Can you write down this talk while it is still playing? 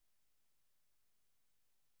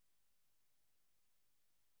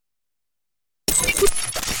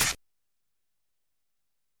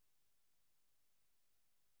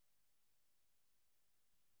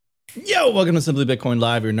Yo, welcome to Simply Bitcoin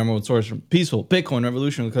Live, your number one source for peaceful Bitcoin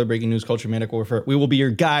revolution with breaking news, culture, manic warfare. We will be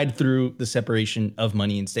your guide through the separation of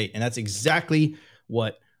money and state. And that's exactly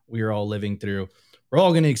what we are all living through. We're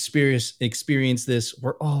all going to experience this.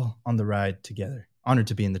 We're all on the ride together. Honored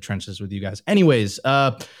to be in the trenches with you guys. Anyways,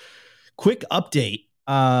 quick update.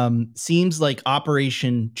 Seems like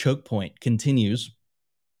Operation Choke Point continues.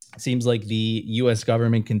 Seems like the U.S.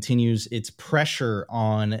 government continues its pressure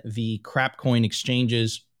on the crap coin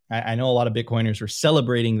exchanges. I know a lot of Bitcoiners were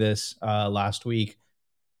celebrating this last week,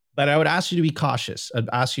 but I would ask you to be cautious. I'd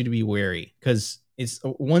ask you to be wary because it's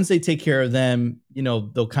once they take care of them,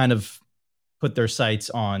 they'll kind of put their sights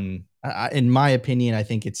on. In my opinion, I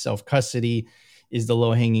think it's self-custody is the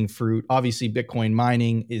low-hanging fruit. Obviously, Bitcoin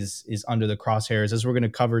mining is under the crosshairs, as we're going to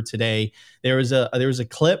cover today. There was a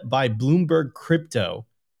clip by Bloomberg Crypto.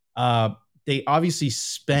 They obviously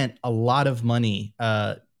spent a lot of money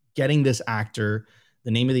getting this actor. The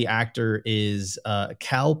name of the actor is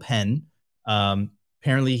Penn.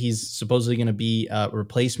 Apparently, he's supposedly going to be a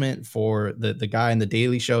replacement for the guy in the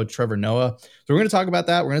Daily Show, Trevor Noah. So we're going to talk about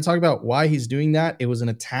that. We're going to talk about why he's doing that. It was an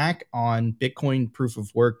attack on Bitcoin proof of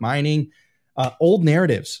work mining. Old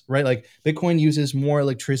narratives, right? Like Bitcoin uses more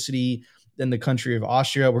electricity than the country of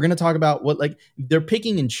Austria. We're going to talk about what they're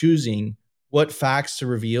picking and choosing what facts to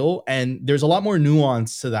reveal. And there's a lot more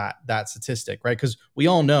nuance to that statistic, right? Because we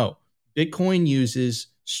all know Bitcoin uses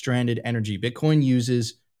stranded energy. Bitcoin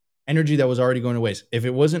uses energy that was already going to waste. If it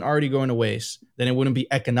wasn't already going to waste, then it wouldn't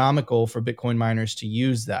be economical for Bitcoin miners to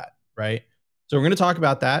use that, right? So we're going to talk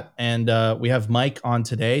about that. And we have Mike on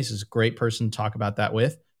today. This is a great person to talk about that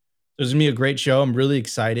with. So it's going to be a great show. I'm really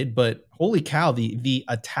excited. But holy cow, the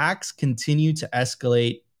attacks continue to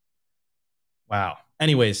escalate. Wow.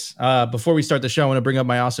 Anyways, before we start the show, I want to bring up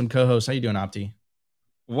my awesome co-host. How you doing, Opti?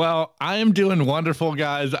 Well, I am doing wonderful,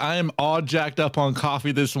 guys. I am all jacked up on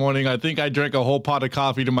coffee this morning. I think I drank a whole pot of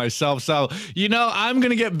coffee to myself. So, I'm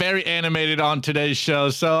going to get very animated on today's show.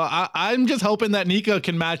 So I'm just hoping that Nico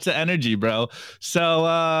can match the energy, bro.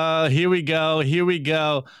 So here we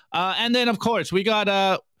go. And then, of course, we got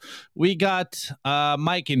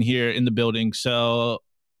Mike in here in the building. So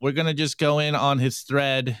we're going to just go in on his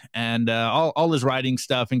thread and all his writing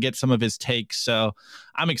stuff and get some of his takes. So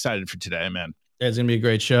I'm excited for today, man. It's going to be a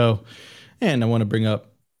great show. And I want to bring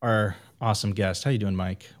up our awesome guest. How you doing,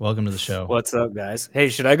 Mike? Welcome to the show. What's up, guys? Hey,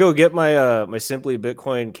 should I go get my my Simply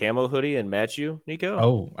Bitcoin camo hoodie and match you, Nico?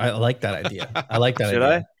 Oh, I like that idea. Should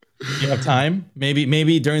I? You have time?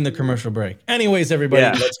 Maybe during the commercial break. Anyways,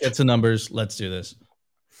 everybody, Let's get to numbers. Let's do this.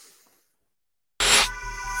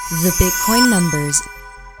 The Bitcoin numbers.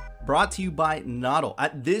 Brought to you by Nodl.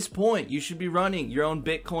 At this point, you should be running your own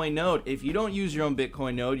Bitcoin node. If you don't use your own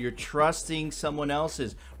Bitcoin node, you're trusting someone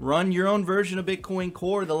else's. Run your own version of Bitcoin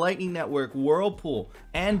Core, the Lightning Network, Whirlpool,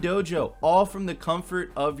 and Dojo, all from the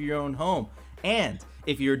comfort of your own home. And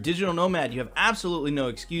if you're a digital nomad, you have absolutely no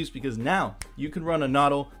excuse because now you can run a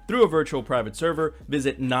Nodl through a virtual private server.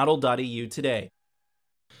 Visit nodl.eu today.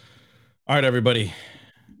 All right, everybody.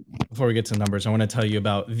 Before we get to numbers, I want to tell you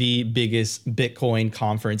about the biggest Bitcoin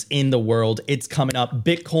conference in the world. It's coming up,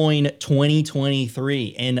 Bitcoin 2023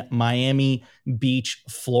 in Miami Beach,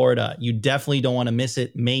 Florida. You definitely don't want to miss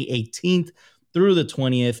it. May 18th through the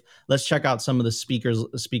 20th. Let's check out some of the speaker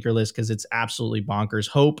list because it's absolutely bonkers.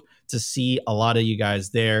 Hope to see a lot of you guys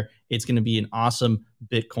there. It's going to be an awesome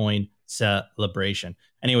Bitcoin celebration.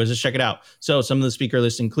 Anyways, let's check it out. So some of the speaker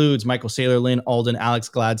list includes Michael Saylor, Lynn Alden, Alex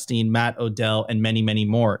Gladstein, Matt Odell, and many, many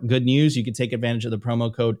more. Good news, you can take advantage of the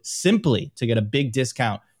promo code SIMPLY to get a big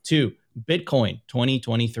discount to Bitcoin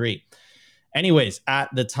 2023. Anyways,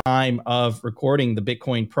 at the time of recording, the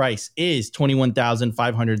Bitcoin price is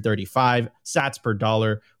 21,535 sats per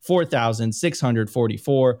dollar,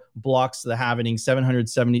 4,644 blocks to the halvening,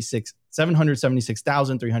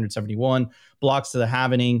 776,371 blocks to the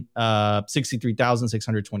halvening,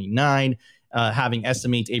 63,629. Having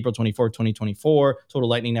estimates April 24th, 2024. Total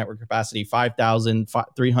Lightning Network capacity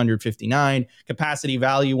 5,359. Capacity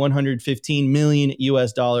value $115 million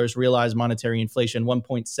US. Realized monetary inflation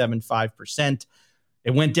 1.75%.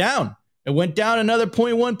 It went down. It went down another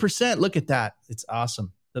 0.1%. Look at that. It's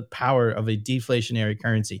awesome. The power of a deflationary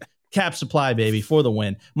currency. Cap supply, baby, for the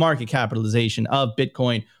win. Market capitalization of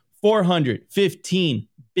Bitcoin 415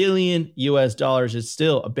 billion US dollars is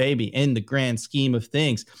still a baby in the grand scheme of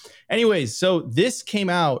things. Anyways, so this came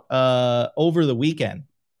out over the weekend.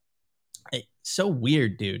 It's so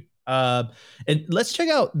weird, dude. And let's check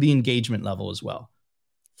out the engagement level as well.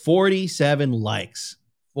 47 likes.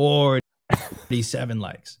 47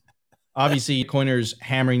 likes. Obviously, coiners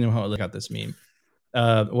hammering them home. Look at this meme.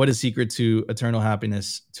 What is secret to eternal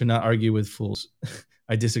happiness? To not argue with fools.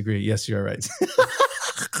 I disagree. Yes, you're right.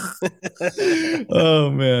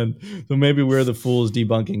 Oh man. So maybe we're the fools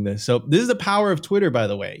debunking this. So this is the power of Twitter, by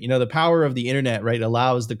the way. You know, the power of the internet, right?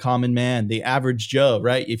 Allows the common man, the average Joe,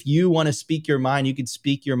 right? If you want to speak your mind, you can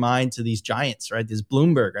speak your mind to these giants, right? This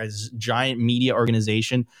Bloomberg, right? This giant media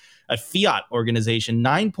organization, a fiat organization,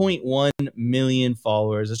 9.1 million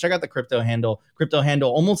followers. Let's check out the crypto handle. Crypto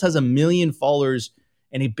handle almost has 1 million followers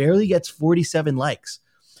and it barely gets 47 likes.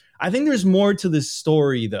 I think there's more to this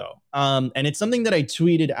story, though. And it's something that I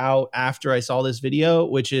tweeted out after I saw this video,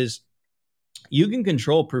 which is you can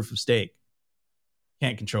control proof of stake,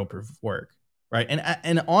 can't control proof of work, right?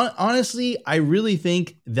 Honestly, I really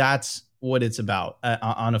think that's what it's about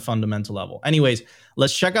on a fundamental level. Anyways,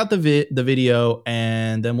 let's check out the video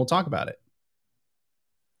and then we'll talk about it.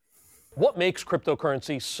 What makes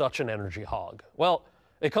cryptocurrency such an energy hog? Well,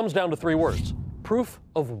 it comes down to 3 words: proof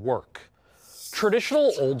of work.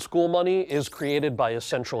 Traditional old school money is created by a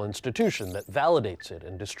central institution that validates it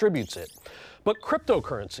and distributes it. But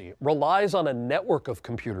cryptocurrency relies on a network of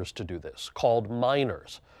computers to do this, called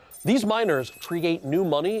miners. These miners create new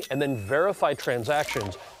money and then verify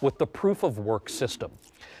transactions with the proof of work system.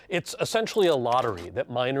 It's essentially a lottery that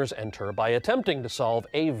miners enter by attempting to solve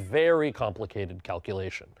a very complicated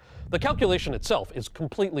calculation. The calculation itself is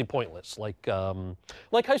completely pointless, like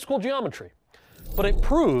high school geometry. But it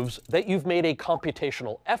proves that you've made a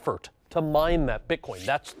computational effort to mine that Bitcoin.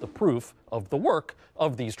 That's the proof of the work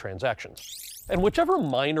of these transactions. And whichever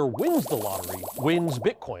miner wins the lottery wins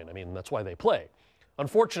Bitcoin. I mean, that's why they play.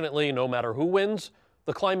 Unfortunately, no matter who wins,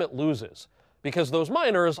 the climate loses, because those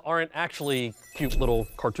miners aren't actually cute little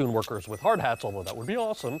cartoon workers with hard hats, although that would be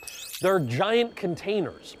awesome. They're giant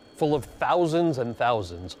containers full of thousands and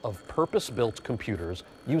thousands of purpose-built computers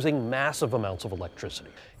using massive amounts of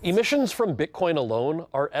electricity. Emissions from Bitcoin alone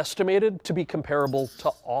are estimated to be comparable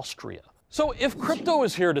to Austria. So if crypto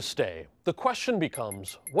is here to stay, the question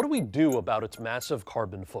becomes, what do we do about its massive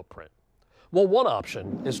carbon footprint? Well, one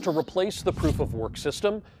option is to replace the proof of work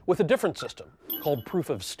system with a different system called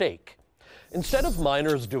proof of stake. Instead of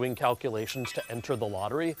miners doing calculations to enter the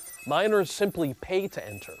lottery, miners simply pay to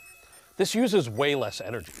enter. This uses way less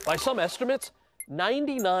energy. By some estimates,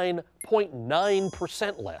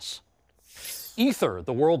 99.9% less. Ether,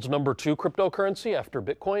 the world's #2 cryptocurrency after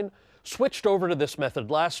Bitcoin, switched over to this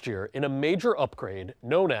method last year in a major upgrade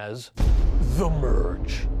known as the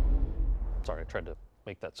merge. Sorry, I tried to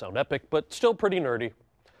make that sound epic, but still pretty nerdy.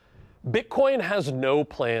 Bitcoin has no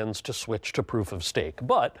plans to switch to proof of stake,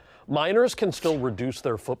 but miners can still reduce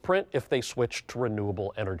their footprint if they switch to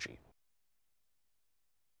renewable energy.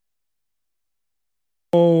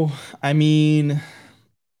 Oh, I mean,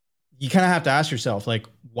 you kind of have to ask yourself, like,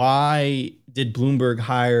 why did Bloomberg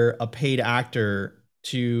hire a paid actor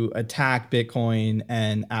to attack Bitcoin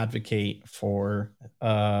and advocate for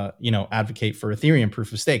Ethereum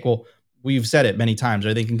proof of stake? Well, we've said it many times,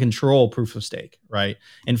 right? They can control proof of stake, right?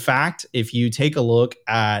 In fact, if you take a look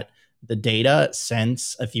at the data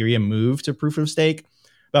since Ethereum moved to proof of stake,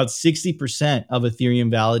 about 60% of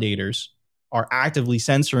Ethereum validators are actively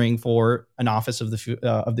censoring for an office of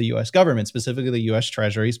the U.S. government, specifically the U.S.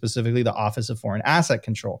 Treasury, specifically the Office of Foreign Asset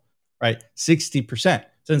Control, right? 60%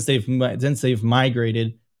 since they've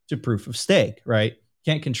migrated to proof of stake, right?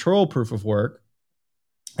 Can't control proof of work,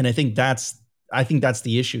 and I think that's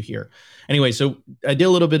the issue here. Anyway, so I did a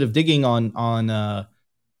little bit of digging on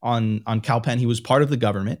Cal Penn. He was part of the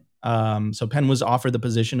government. So Penn was offered the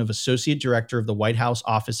position of Associate Director of the White House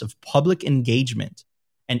Office of Public Engagement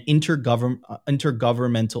and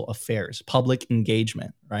Intergovernmental Affairs, public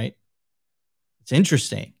engagement, right? It's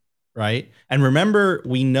interesting, right? And remember,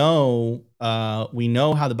 we know how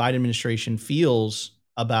the Biden administration feels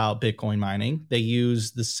about Bitcoin mining. They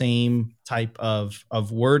use the same type of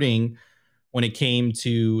wording when it came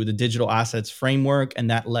to the digital assets framework, and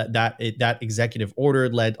that executive order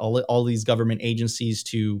led all these government agencies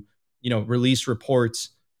to, release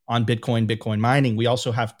reports on Bitcoin mining. We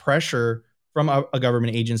also have pressure from a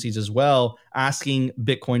government agencies as well, asking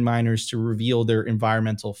Bitcoin miners to reveal their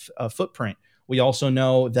environmental footprint. We also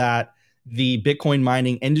know that the Bitcoin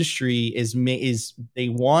mining industry they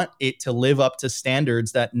want it to live up to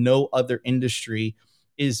standards that no other industry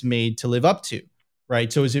is made to live up to,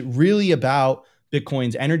 right? So is it really about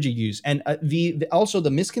Bitcoin's energy use? And also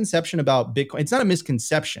the misconception about Bitcoin, it's not a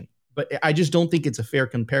misconception, but I just don't think it's a fair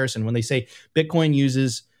comparison when they say Bitcoin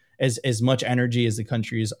uses as much energy as the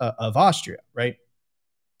countries of Austria, right?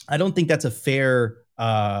 I don't think that's a fair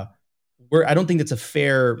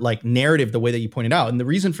like narrative the way that you pointed out. And the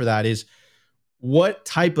reason for that is, what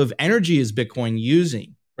type of energy is Bitcoin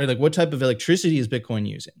using, right? Like what type of electricity is Bitcoin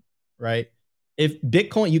using, right? If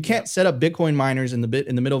Bitcoin, you can't set up Bitcoin miners in the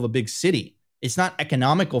middle of a big city. It's not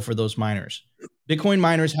economical for those miners. Bitcoin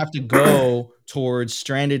miners have to go towards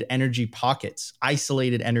stranded energy pockets,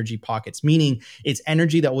 isolated energy pockets, meaning it's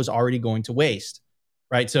energy that was already going to waste,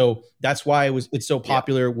 right? So that's why it's so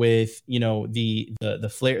popular with, you know, the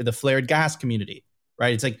flared gas community,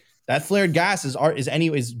 right? It's like that flared gas is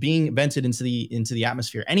anyways being vented into the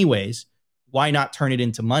atmosphere anyways. Why not turn it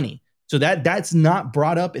into money? So that's not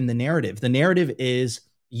brought up in the narrative. The narrative is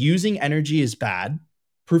using energy is bad.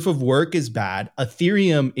 Proof of work is bad.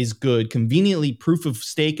 Ethereum is good. Conveniently, proof of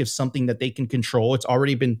stake is something that they can control. It's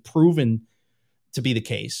already been proven to be the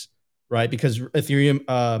case, right? Because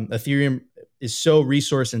Ethereum is so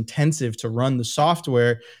resource intensive to run the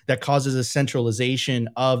software that causes a centralization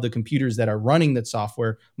of the computers that are running that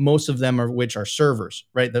software. Most of them are which are servers,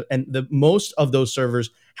 right? And most of those servers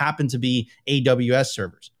happen to be AWS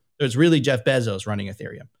servers. So it's really Jeff Bezos running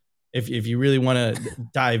Ethereum. If you really want to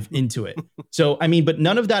dive into it. So, I mean, but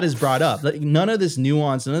none of that is brought up. Like, none of this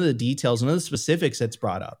nuance, none of the details, none of the specifics that's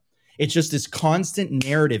brought up. It's just this constant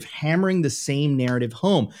narrative, hammering the same narrative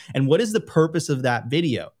home. And what is the purpose of that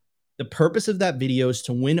video? The purpose of that video is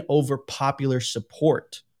to win over popular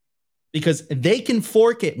support, because they can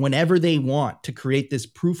fork it whenever they want to create this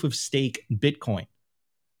proof of stake Bitcoin.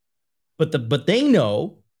 But they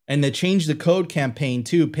know, and they changed the code campaign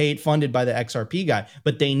too, paid funded by the XRP guy.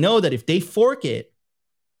 But they know that if they fork it,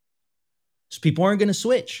 people aren't going to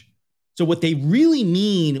switch. So what they really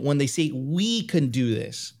mean when they say we can do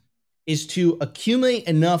this is to accumulate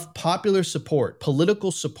enough popular support,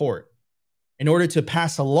 political support, in order to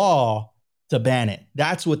pass a law to ban it.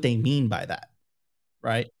 That's what they mean by that,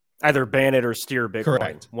 right? Either ban it or steer Bitcoin.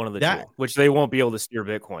 Correct. One of the two, which they won't be able to steer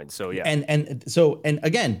Bitcoin. So yeah. And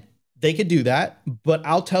again, they could do that, but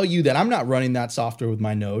I'll tell you that I'm not running that software with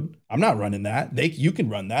my node. I'm not running that. You can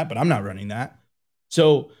run that, but I'm not running that.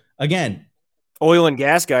 So again, oil and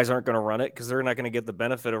gas guys aren't going to run it because they're not going to get the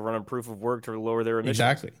benefit of running proof of work to lower their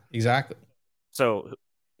emissions. Exactly. So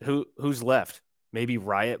who's left? Maybe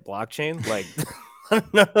Riot blockchain? Like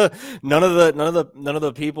none of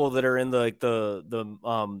the people that are in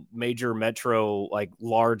the major metro, like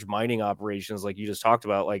large mining operations, like you just talked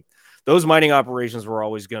about, like those mining operations were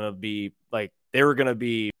always going to be like, they were going to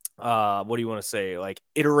be, what do you want to say? Like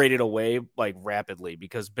iterated away like rapidly,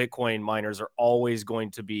 because Bitcoin miners are always going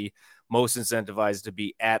to be most incentivized to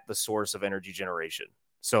be at the source of energy generation.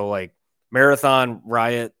 So like Marathon,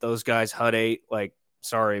 Riot, those guys, HUD 8, like,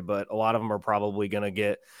 sorry, but a lot of them are probably going to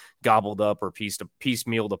get gobbled up or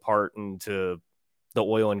piecemealed apart into the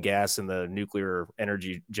oil and gas and the nuclear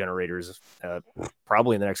energy generators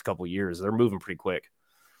probably in the next couple of years. They're moving pretty quick.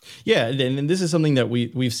 Yeah, and this is something that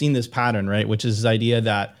we've seen this pattern, right? Which is this idea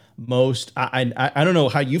that most, I don't know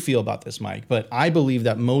how you feel about this, Mike, but I believe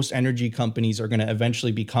that most energy companies are going to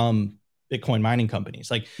eventually become Bitcoin mining companies.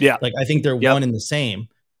 Like I think they're one and the same.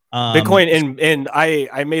 Bitcoin and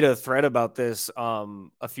I made a thread about this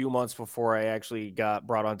a few months before I actually got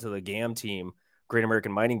brought onto the GAM team, Great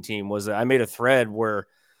American Mining Team. Was I made a thread where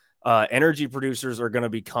energy producers are going to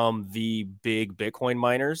become the big Bitcoin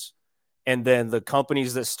miners. And then the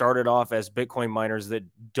companies that started off as Bitcoin miners that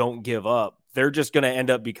don't give up, they're just going to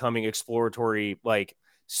end up becoming exploratory, like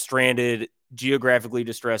stranded, geographically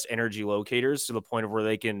distressed energy locators, to the point of where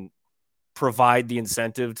they can provide the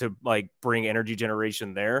incentive to like bring energy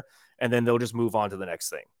generation there. And then they'll just move on to the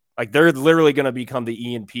next thing. Like they're literally going to become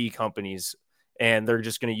the E&P companies, and they're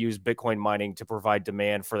just going to use Bitcoin mining to provide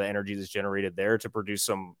demand for the energy that's generated there to produce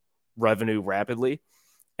some revenue rapidly.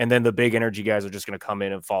 And then the big energy guys are just going to come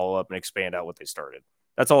in and follow up and expand out what they started.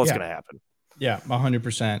 That's all that's going to happen. Yeah,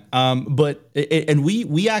 100%. But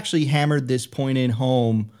we actually hammered this point in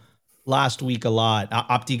home last week a lot.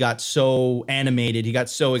 Opti got so animated. He got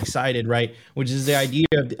so excited, right? Which is the idea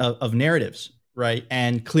of narratives, right?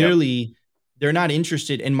 And clearly they're not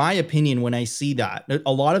interested, in my opinion, when I see that.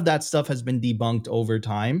 A lot of that stuff has been debunked over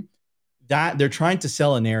time, that they're trying to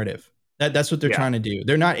sell a narrative. That's what they're trying to do.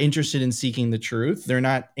 They're not interested in seeking the truth. They're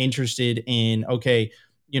not interested in, okay,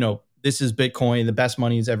 you know, this is Bitcoin, the best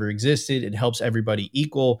money has ever existed. It helps everybody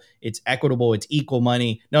equal. It's equitable. It's equal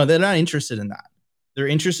money. No, they're not interested in that. They're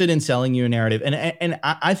interested in selling you a narrative. And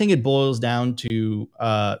I think it boils down to,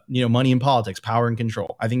 money in politics, power and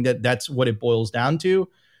control. I think that's what it boils down to.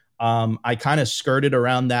 I kind of skirted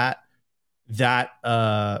around that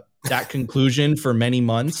conclusion for many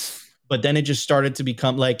months. But then it just started to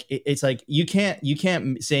become like, it's like, you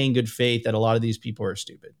can't say in good faith that a lot of these people are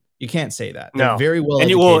stupid. You can't say that. They're very well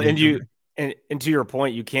educated. And to your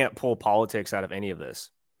point, you can't pull politics out of any of this.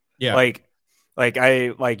 Yeah. Like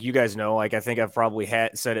you guys know, like I think I've probably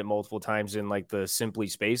said it multiple times in like the Simply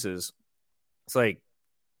Spaces. It's like,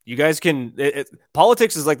 you guys can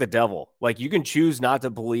politics is like the devil. Like, you can choose not to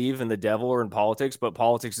believe in the devil or in politics, but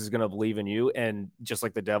politics is going to believe in you, and just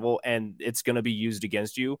like the devil, and it's going to be used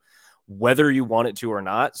against you whether you want it to or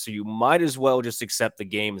not. So you might as well just accept the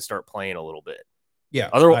game and start playing a little bit. Yeah.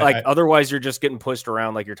 Otherwise you're just getting pushed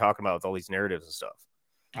around like you're talking about with all these narratives and stuff.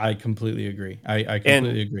 I completely agree. I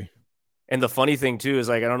completely agree. And the funny thing too is,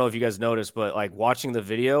 like, I don't know if you guys noticed, but like watching the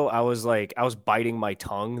video, I was biting my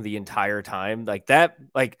tongue the entire time. Like that,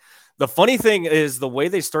 like the funny thing is the way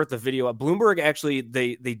they start the video. Bloomberg actually,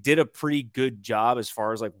 they did a pretty good job as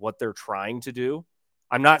far as like what they're trying to do.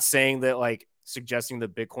 I'm not saying that like suggesting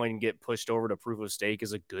that Bitcoin get pushed over to proof of stake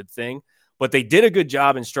is a good thing, but they did a good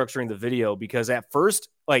job in structuring the video, because at first,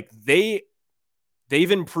 like they've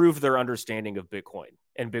improved their understanding of Bitcoin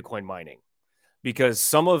and Bitcoin mining. Because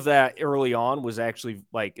some of that early on was actually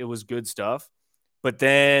like, it was good stuff, but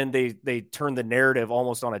then they turned the narrative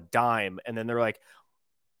almost on a dime, and then they're like,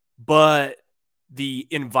 but the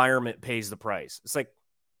environment pays the price. It's like,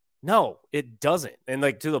 no, it doesn't. And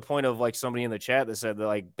like, to the point of like somebody in the chat that said that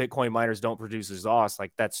like Bitcoin miners don't produce exhaust,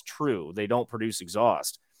 like that's true, they don't produce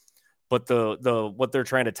exhaust, but the what they're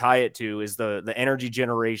trying to tie it to is the energy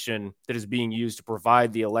generation that is being used to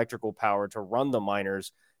provide the electrical power to run the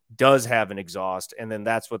miners does have an exhaust, and then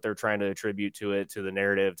that's what they're trying to attribute to it, to the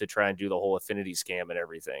narrative, to try and do the whole affinity scam and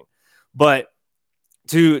everything. But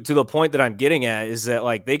to the point that I'm getting at is that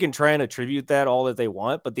like they can try and attribute that all that they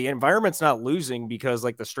want, but the environment's not losing, because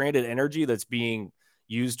like the stranded energy that's being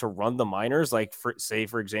used to run the miners, like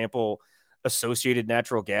for example, associated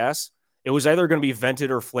natural gas, it was either going to be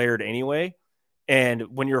vented or flared anyway. And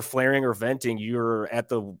when you're flaring or venting, you're at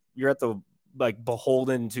the like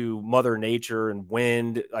beholden to Mother Nature and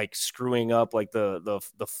wind, like screwing up like the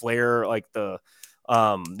flare, like the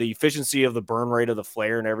efficiency of the burn rate of the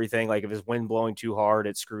flare and everything. Like if it's wind blowing too hard,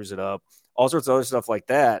 it screws it up, all sorts of other stuff like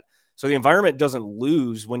that. So the environment doesn't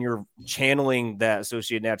lose when you're channeling that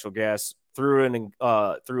associated natural gas through an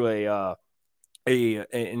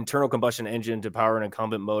internal combustion engine to power an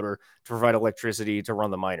incumbent motor to provide electricity to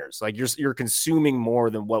run the miners. Like you're consuming more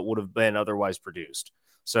than what would have been otherwise produced.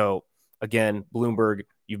 So again, Bloomberg,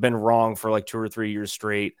 you've been wrong for like 2 or 3 years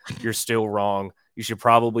straight. You're still wrong. You should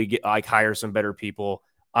probably hire some better people.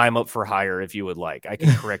 I'm up for hire if you would like. I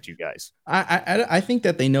can correct you guys. I think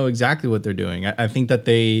that they know exactly what they're doing. I think that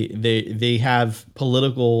they have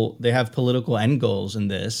political end goals in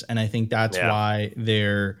this, and I think that's why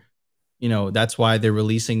they're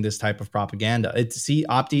releasing this type of propaganda.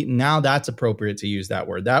 Opti, now that's appropriate to use that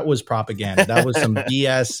word. That was propaganda. That was some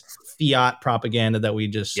BS fiat propaganda that we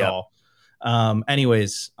just saw.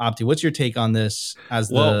 Anyways, Opti, what's your take on this as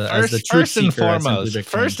the truth seeker?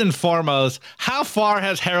 First and foremost, how far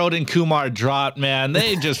has Harold and Kumar dropped, man?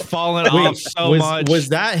 They just fallen off so much. Was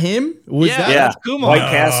that him? That's Kumar. White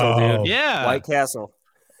Castle, dude. Yeah. White Castle.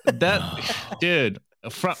 That dude.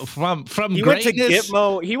 From he greatness.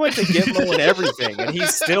 He went to Gitmo and everything, and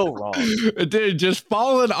he's still wrong. Dude, just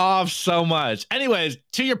falling off so much. Anyways,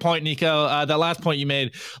 to your point, Nico, that last point you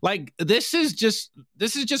made, like this is just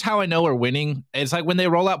how I know we're winning. It's like when they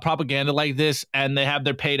roll out propaganda like this and they have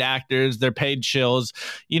their paid actors, their paid shills,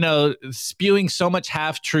 spewing so much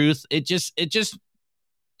half truth. It just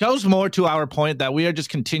goes more to our point that we are just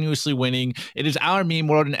continuously winning. It is our meme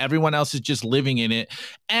world and everyone else is just living in it.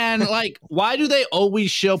 And like, why do they always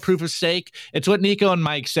show proof of stake? It's what Nico and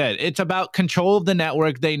Mike said. It's about control of the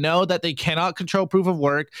network. They know that they cannot control proof of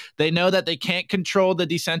work. They know that they can't control the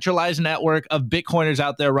decentralized network of Bitcoiners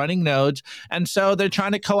out there running nodes. And so they're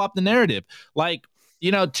trying to co-opt the narrative. Like,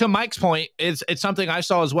 to Mike's point, it's something I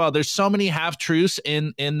saw as well. There's so many half-truths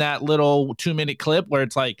in that little 2-minute clip where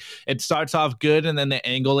it's like it starts off good and then they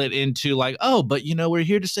angle it into like, oh, but we're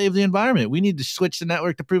here to save the environment. We need to switch the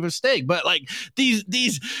network to proof of stake. But like these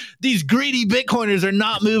greedy Bitcoiners are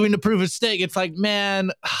not moving to proof of stake. It's like, man,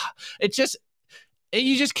 it's just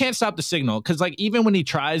you just can't stop the signal, because like even when he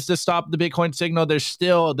tries to stop the Bitcoin signal, there's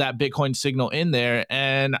still that Bitcoin signal in there.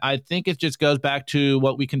 And I think it just goes back to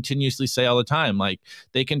what we continuously say all the time. Like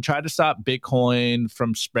they can try to stop Bitcoin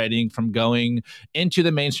from spreading, from going into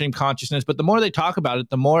the mainstream consciousness, but the more they talk about it,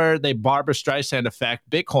 the more they Barbara Streisand affect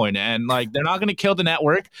Bitcoin. And like they're not going to kill the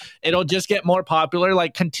network. It'll just get more popular.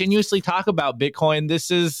 Like continuously talk about Bitcoin. This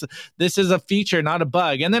is a feature, not a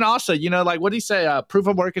bug. And then also, like what do you say? Proof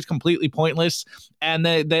of work is completely pointless. And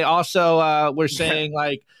they also were saying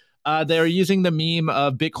like, They're using the meme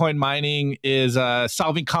of Bitcoin mining is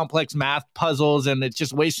solving complex math puzzles and it's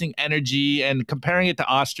just wasting energy and comparing it to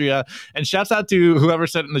Austria. And shouts out to whoever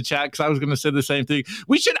said it in the chat, because I was going to say the same thing.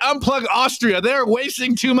 We should unplug Austria. They're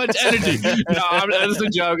wasting too much energy. No, that's a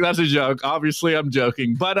joke. That's a joke. Obviously, I'm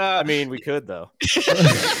joking. But I mean, we could though.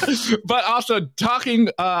 But also talking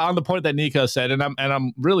on the point that Nico said, and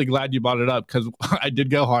I'm really glad you brought it up, because I did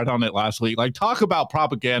go hard on it last week. Like, talk about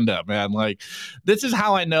propaganda, man. Like, this is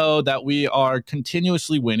how I know that we are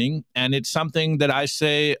continuously winning, and it's something that I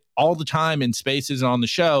say all the time in spaces and on the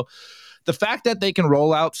show. The fact that they can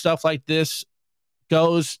roll out stuff like this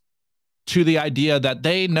goes to the idea that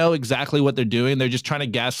they know exactly what they're doing. They're just trying to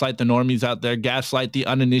gaslight the normies out there, gaslight the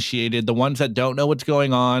uninitiated, the ones that don't know what's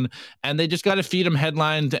going on. And they just got to feed them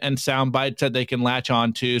headlines and sound bites that they can latch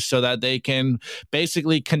onto so that they can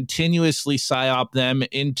basically continuously psyop them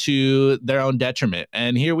into their own detriment.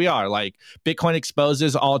 And here we are, like, Bitcoin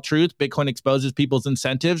exposes all truth. Bitcoin exposes people's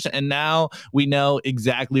incentives. And now we know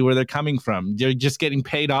exactly where they're coming from. They're just getting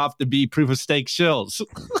paid off to be proof of stake shills.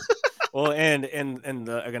 Well, and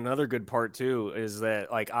another good part too is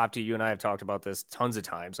that, like, Opti, you and I have talked about this tons of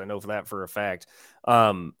times. I know that for a fact.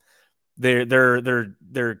 They're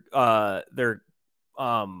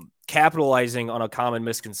capitalizing on a common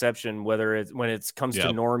misconception, whether it's when it comes to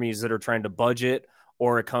normies that are trying to budget,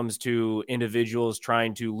 or it comes to individuals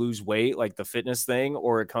trying to lose weight, like the fitness thing,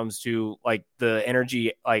 or it comes to like the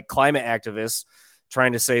energy, like climate activists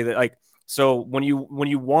trying to say that, like, so when you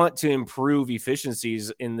want to improve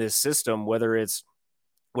efficiencies in this system, whether it's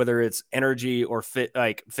energy or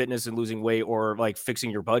fitness and losing weight, or like fixing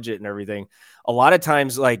your budget and everything, a lot of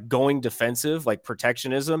times, like, going defensive, like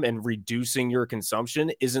protectionism and reducing your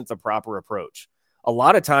consumption isn't the proper approach. A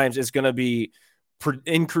lot of times it's going to be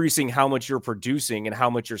increasing how much you're producing and how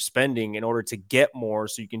much you're spending in order to get more,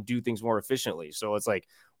 so you can do things more efficiently. So it's like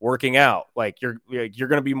working out, like you're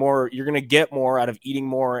going to get more out of eating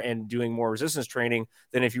more and doing more resistance training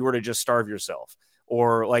than if you were to just starve yourself.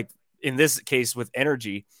 Or like in this case with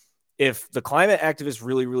energy, if the climate activists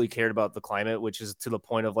really, really cared about the climate, which is to the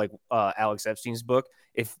point of like Alex Epstein's book,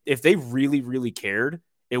 if they really, really cared,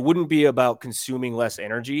 it wouldn't be about consuming less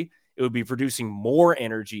energy. It would be producing more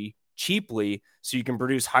energy cheaply, so you can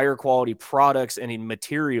produce higher quality products and in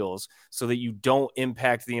materials, so that you don't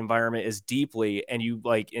impact the environment as deeply, and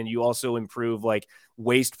you also improve like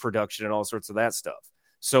waste production and all sorts of that stuff.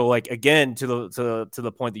 So, like, again, to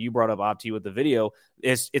the point that you brought up, Opti, with the video,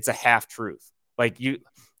 it's a half truth. Like, you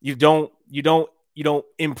don't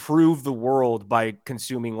improve the world by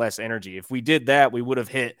consuming less energy. If we did that, we would have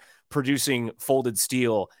hit producing folded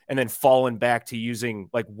steel and then fallen back to using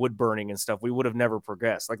like wood burning and stuff. We would have never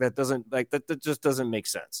progressed. Like, that just doesn't make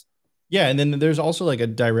sense. Yeah, and then there's also like a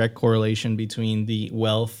direct correlation between the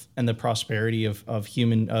wealth and the prosperity of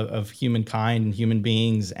humankind and human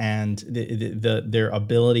beings, and their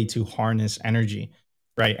ability to harness energy,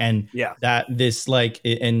 right? And that this, like,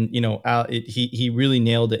 and you know, he really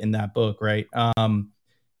nailed it in that book, right?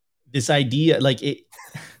 This idea, like, it,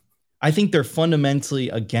 I think they're fundamentally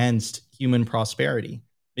against human prosperity,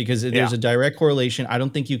 because there's a direct correlation. I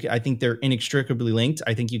don't think I think they're inextricably linked.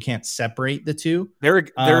 I think you can't separate the two. They're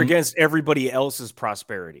against everybody else's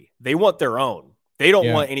prosperity. They want their own. They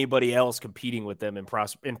don't want anybody else competing with them in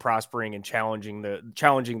prospering and challenging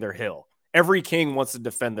their hill. Every king wants to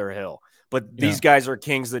defend their hill, but these guys are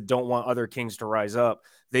kings that don't want other kings to rise up.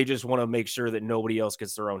 They just want to make sure that nobody else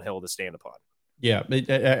gets their own hill to stand upon. Yeah,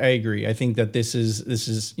 I agree. I think that this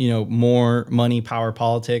is more money, power,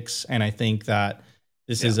 politics, and I think that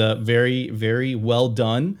this is a very, very well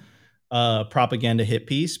done propaganda hit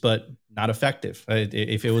piece, but not effective.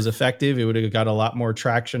 If it was effective, it would have got a lot more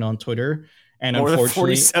traction on Twitter. And more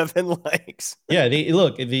unfortunately, than 47 likes. Yeah,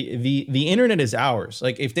 the internet is ours.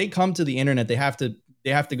 Like, if they come to the internet, they have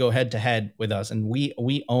to go head to head with us, and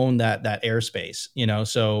we own that airspace,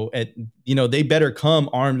 so they better come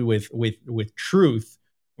armed with truth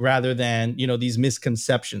rather than these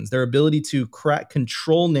misconceptions. Their ability to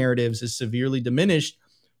control narratives is severely diminished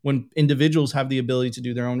when individuals have the ability to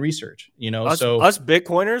do their own research. Us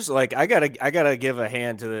Bitcoiners, like, I gotta give a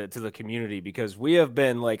hand to the community, because we have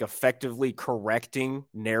been like effectively correcting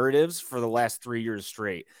narratives for the last 3 years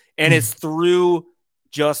straight, and it's through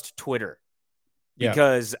just Twitter.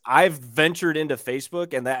 Because I've ventured into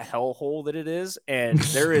Facebook and that hellhole that it is, and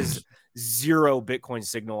there is zero Bitcoin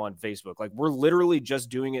signal on Facebook. Like, we're literally just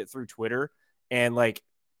doing it through Twitter and like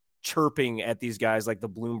chirping at these guys, like the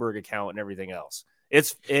Bloomberg account and everything else.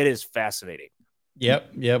 It is fascinating.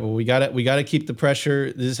 Yep. Well, we got to keep the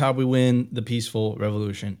pressure. This is how we win the peaceful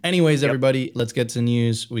revolution. Anyways, everybody, let's get to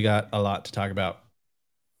news. We got a lot to talk about.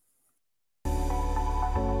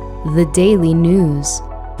 the daily news.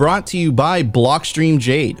 Brought to you by Blockstream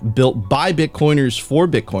Jade, built by Bitcoiners for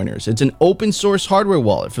Bitcoiners. It's an open source hardware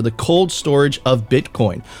wallet for the cold storage of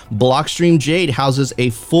Bitcoin. Blockstream Jade houses a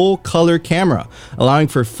full color camera, allowing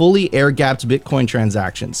for fully air-gapped Bitcoin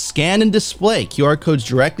transactions. Scan and display QR codes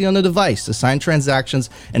directly on the device to sign transactions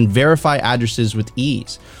and verify addresses with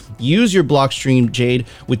ease. Use your Blockstream Jade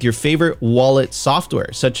with your favorite wallet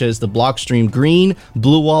software, such as the Blockstream Green,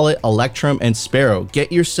 Blue Wallet, Electrum, and Sparrow.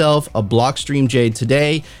 Get yourself a Blockstream Jade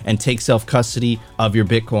today and take self-custody of your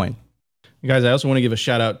Bitcoin. Guys, I also want to give a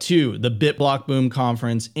shout out to the BitBlock Boom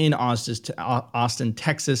Conference in Austin,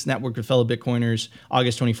 Texas, networked with fellow Bitcoiners.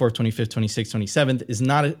 August 24th, 25th, 26th, 27th is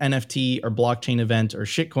not an NFT or blockchain event or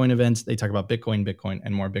shitcoin event. They talk about Bitcoin,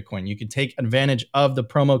 and more Bitcoin. You can take advantage of the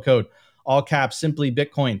promo code, all caps, simply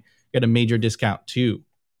Bitcoin. Get a major discount to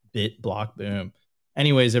BitBlock Boom.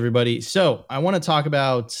 Anyways, everybody, so I want to talk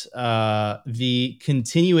about the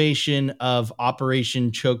continuation of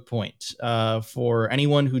Operation Choke Point. For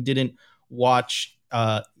anyone who didn't watch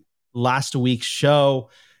last week's show,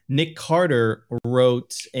 Nick Carter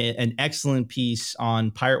wrote an excellent piece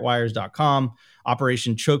on piratewires.com.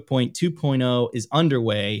 Operation Choke Point 2.0 is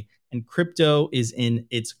underway, and crypto is in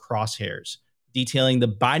its crosshairs, detailing the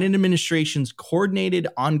Biden administration's coordinated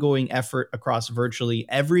ongoing effort across virtually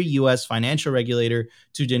every U.S. financial regulator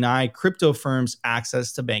to deny crypto firms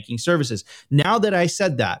access to banking services. Now that I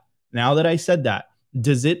said that,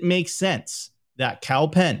 does it make sense that Cal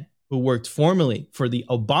Penn, who worked formerly for the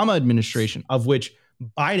Obama administration, of which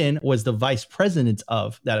Biden was the vice president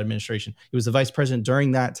of that administration, he was the vice president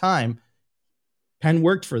during that time, Penn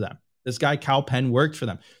worked for them. This guy, Cal Penn, worked for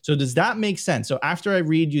them. So does that make sense? So after I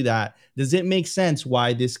read you that, does it make sense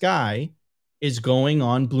why this guy is going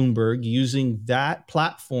on Bloomberg using that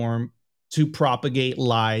platform to propagate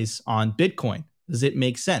lies on Bitcoin? Does it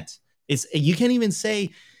make sense? You can't even say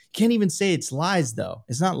it's lies, though.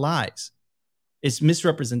 It's not lies. It's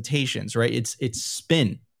misrepresentations, right? It's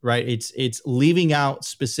spin, right? It's leaving out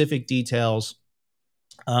specific details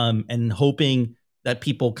and hoping that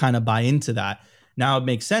people kind of buy into that. Now it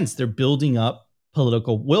makes sense. They're building up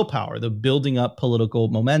political willpower. They're building up political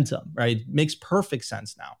momentum, right? It makes perfect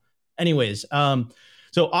sense now. Anyways,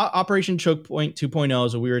 so Operation Choke Point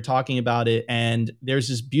 2.0, so we were talking about it, and there's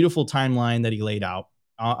this beautiful timeline that he laid out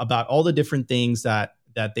about all the different things that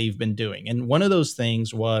they've been doing. And one of those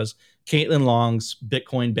things was Caitlin Long's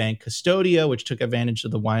Bitcoin Bank Custodia, which took advantage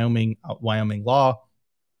of the Wyoming law,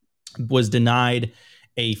 was denied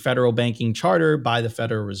a federal banking charter by the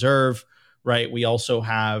Federal Reserve. Right. We also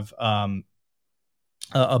have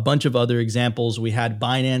a bunch of other examples. We had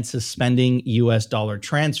Binance suspending US dollar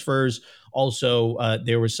transfers. Also,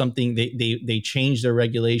 there was something they changed their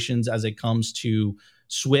regulations as it comes to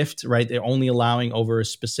Swift. Right. They're only allowing over a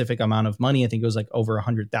specific amount of money. I think it was like over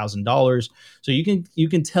 $100,000. So you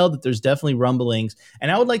can tell that there's definitely rumblings. And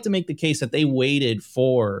I would like to make the case that they waited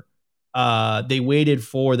for the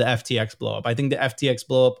FTX blowup. I think the FTX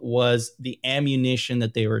blowup was the ammunition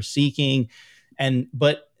that they were seeking.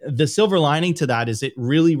 But the silver lining to that is it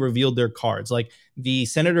really revealed their cards. Like the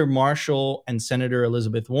Senator Marshall and Senator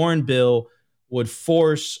Elizabeth Warren bill would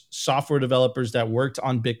force software developers that worked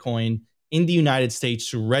on Bitcoin in the United States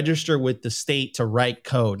to register with the state to write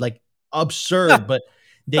code. Like absurd, but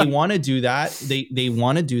they want to do that. They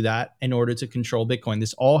want to do that in order to control Bitcoin.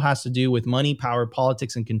 This all has to do with money, power,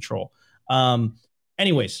 politics, and control.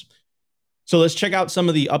 Anyways, so let's check out some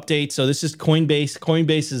of the updates. So this is Coinbase.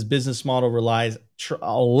 Coinbase's business model relies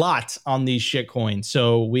a lot on these shit coins.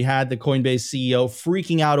 So we had the Coinbase CEO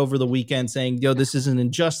freaking out over the weekend saying, yo, this is an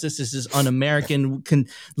injustice. This is un-American.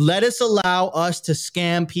 Let us allow us to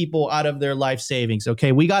scam people out of their life savings.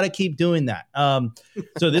 Okay, we got to keep doing that.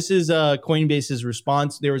 So this is Coinbase's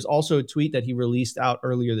response. There was also a tweet that he released out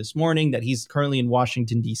earlier this morning that he's currently in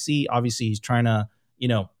Washington, D.C. Obviously, he's trying to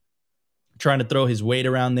throw his weight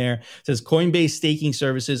around there. It says Coinbase staking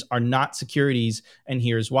services are not securities, and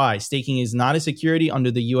here's why. Staking is not a security under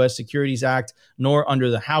the U.S. Securities Act, nor under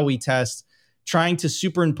the Howey test. Trying to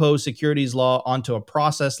superimpose securities law onto a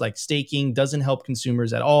process like staking doesn't help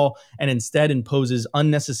consumers at all, and instead imposes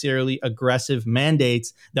unnecessarily aggressive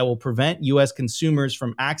mandates that will prevent U.S. consumers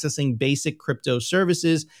from accessing basic crypto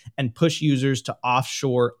services and push users to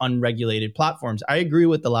offshore unregulated platforms. I agree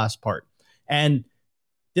with the last part. And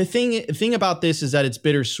the thing about this is that it's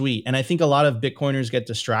bittersweet. And I think a lot of Bitcoiners get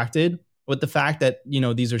distracted with the fact that,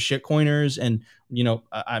 these are shitcoiners. And,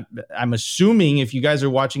 I'm assuming if you guys are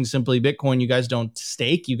watching Simply Bitcoin, you guys don't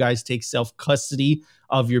stake. You guys take self-custody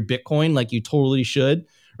of your Bitcoin like you totally should.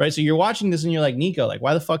 Right. So you're watching this and you're like, Nico, like,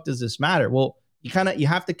 why the fuck does this matter? Well, you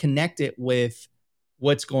have to connect it with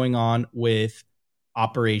what's going on with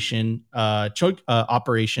Operation Choke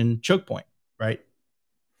Point, right?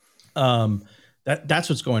 That's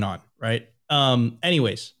what's going on, right?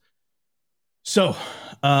 Anyways, so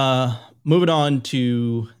moving on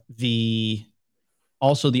to the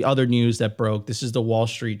other news that broke. This is the Wall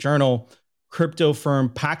Street Journal. Crypto firm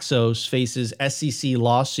Paxos faces SEC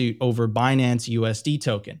lawsuit over Binance USD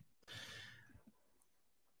token.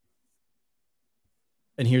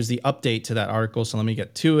 And here's the update to that article. So let me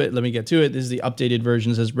get to it. This is the updated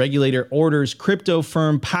version. It says regulator orders crypto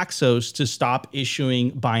firm Paxos to stop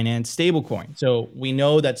issuing Binance stablecoin. So we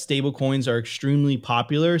know that stablecoins are extremely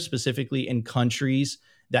popular, specifically in countries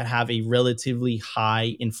that have a relatively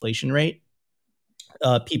high inflation rate.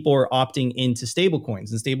 People are opting into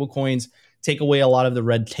stablecoins, and stablecoins take away a lot of the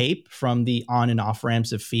red tape from the on and off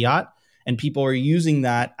ramps of fiat. And people are using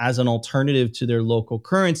that as an alternative to their local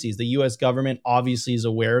currencies. The US government obviously is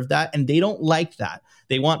aware of that, and they don't like that.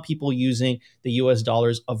 They want people using the US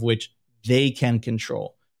dollars of which they can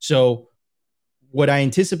control. So what I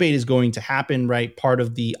anticipate is going to happen, right? Part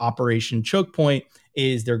of the Operation Choke Point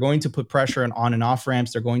is they're going to put pressure on and off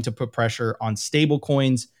ramps. They're going to put pressure on stable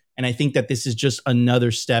coins. And I think that this is just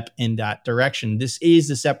another step in that direction. This is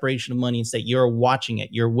the separation of money and state. You're watching it.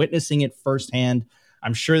 You're witnessing it firsthand.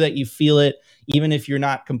 I'm sure that you feel it, even if you're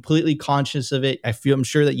not completely conscious of it. I'm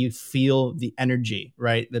sure that you feel the energy,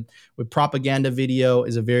 right? That with propaganda video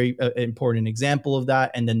is a very important example of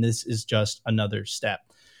that. And then this is just another step.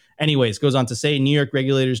 Anyways, goes on to say New York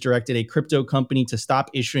regulators directed a crypto company to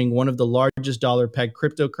stop issuing one of the largest dollar-pegged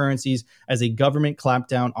cryptocurrencies as a government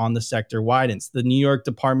clampdown on the sector widens. The New York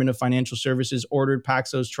Department of Financial Services ordered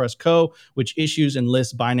Paxos Trust Co., which issues and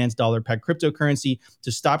lists Binance dollar-pegged cryptocurrency,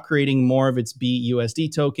 to stop creating more of its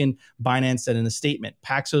BUSD token. Binance said in a statement,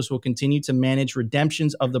 Paxos will continue to manage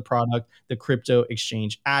redemptions of the product, the crypto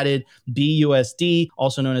exchange added. BUSD,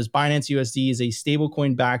 also known as Binance USD, is a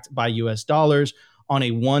stablecoin backed by US dollars on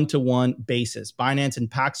a one-to-one basis. Binance and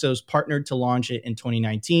Paxos partnered to launch it in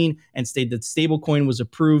 2019 and stated that stablecoin was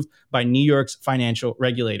approved by New York's financial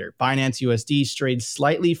regulator. Binance USD strayed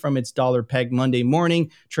slightly from its dollar peg Monday morning,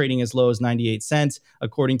 trading as low as 98 cents.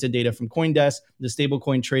 According to data from CoinDesk, the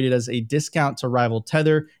stablecoin traded as a discount to rival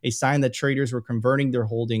Tether, a sign that traders were converting their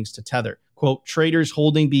holdings to Tether. Quote, traders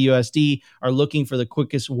holding BUSD are looking for the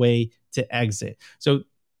quickest way to exit. So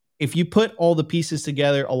if you put all the pieces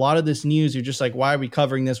together, a lot of this news, you're just like, why are we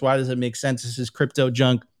covering this? Why does it make sense? This is crypto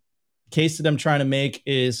junk. The case that I'm trying to make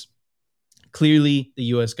is clearly the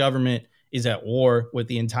US government is at war with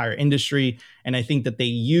the entire industry. And I think that they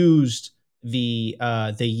used the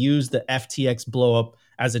FTX blow up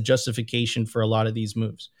as a justification for a lot of these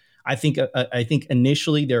moves. I think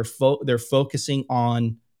initially they're focusing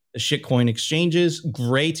on the shitcoin exchanges.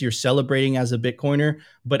 Great, you're celebrating as a Bitcoiner,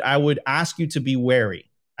 but I would ask you to be wary.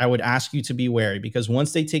 Because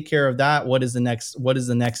once they take care of that, what is the next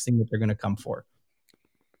thing that they're going to come for?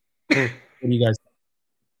 What do you guys think?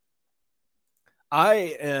 I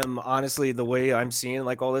am honestly, the way I'm seeing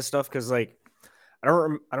like all this stuff, because like I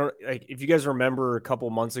don't like, if you guys remember a couple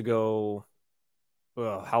months ago,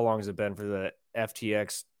 how long has it been for the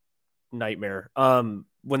FTX nightmare?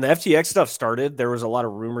 When the FTX stuff started, there was a lot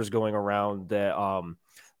of rumors going around that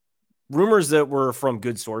rumors that were from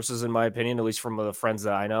good sources, in my opinion, at least from the friends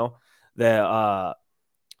that I know, that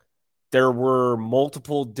there were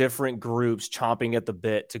multiple different groups chomping at the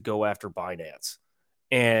bit to go after Binance.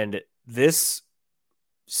 And this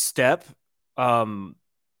step of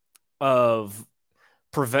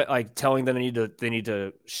prevent, like telling them they need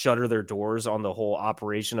to shutter their doors on the whole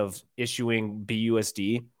operation of issuing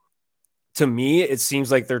BUSD, to me, it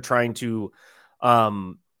seems like they're trying to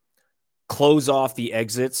close off the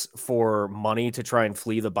exits for money to try and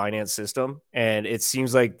flee the Binance system. And it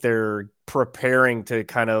seems like they're preparing to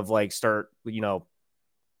kind of like start,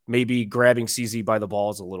 maybe grabbing CZ by the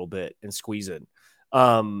balls a little bit and squeeze it.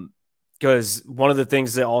 Because one of the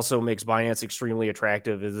things that also makes Binance extremely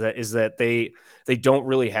attractive is that they don't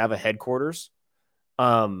really have a headquarters.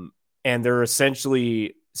 And they're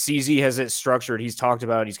essentially, CZ has it structured. He's talked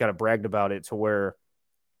about it. He's kind of bragged about it to where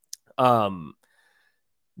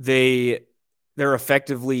they're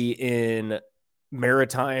effectively in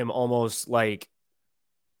maritime, almost like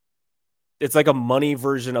it's like a money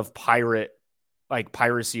version of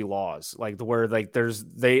piracy laws, like where like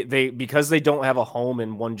they because they don't have a home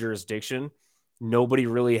in one jurisdiction, nobody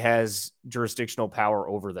really has jurisdictional power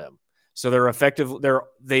over them. So they're effective.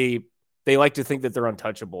 They like to think that they're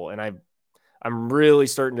untouchable, and I'm really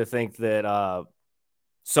starting to think that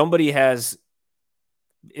somebody has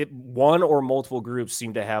it. One or multiple groups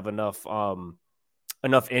seem to have enough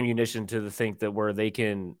ammunition to think that where they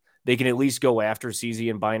can they can at least go after CZ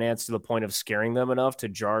and Binance to the point of scaring them enough to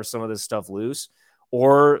jar some of this stuff loose,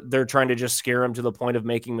 or they're trying to just scare them to the point of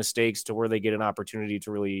making mistakes to where they get an opportunity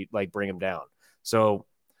to really like bring them down. So,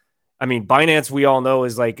 I mean, Binance, we all know,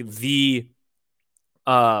 is like the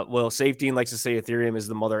Safety likes to say Ethereum is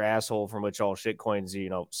the mother asshole from which all shitcoins,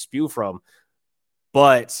 spew from.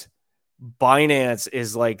 But Binance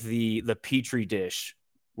is like the petri dish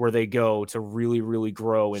where they go to really, really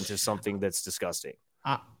grow into something that's disgusting.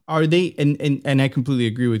 Are they, and I completely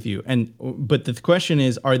agree with you. But the question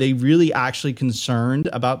is, are they really actually concerned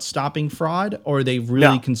about stopping fraud, or are they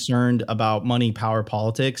really concerned about money, power,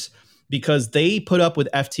 politics? Because they put up with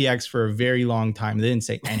FTX for a very long time. They didn't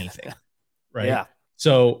say anything, right? Yeah.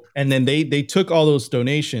 So, and then they took all those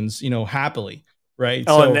donations, happily, right?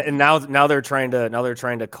 Oh, so, and now they're trying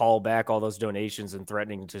to call back all those donations and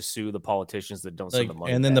threatening to sue the politicians that don't send the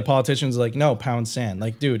money. And then the politicians are like, no, pound sand.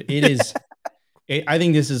 Like, dude, it is. I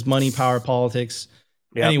think this is money, power, politics.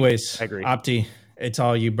 Yep, anyways, I agree. Opti, it's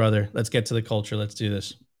all you, brother. Let's get to the culture. Let's do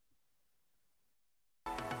this.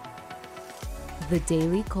 The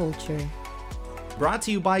Daily Culture. Brought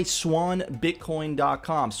to you by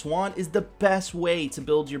SwanBitcoin.com. Swan is the best way to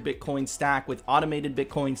build your Bitcoin stack with automated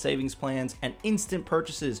Bitcoin savings plans and instant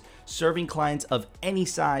purchases, serving clients of any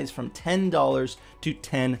size from $10 to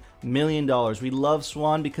 $10 million. We love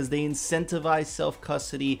Swan because they incentivize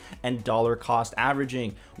self-custody and dollar cost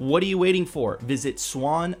averaging. What are you waiting for? Visit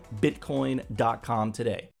SwanBitcoin.com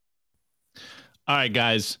today. All right,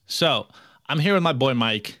 guys. So I'm here with my boy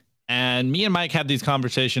Mike. And me and Mike have these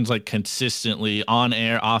conversations like consistently on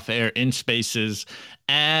air, off air, in spaces.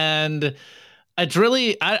 And it's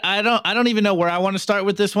really, I don't even know where I want to start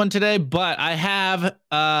with this one today, but I have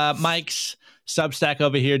Mike's Substack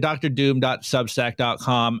over here,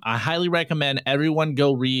 drdoom.substack.com. I highly recommend everyone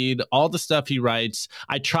go read all the stuff he writes.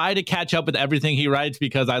 I try to catch up with everything he writes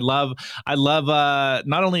because I love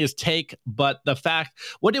not only his take, but the fact,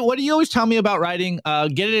 what do you always tell me about writing?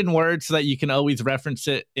 Get it in words so that you can always reference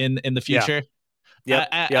it in the future. Yeah.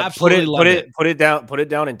 Absolutely put it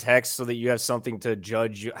down in text so that you have something to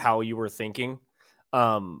judge how you were thinking.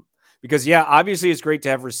 Because obviously it's great to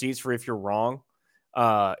have receipts for if you're wrong.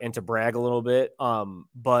 And to brag a little bit.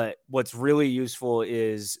 But what's really useful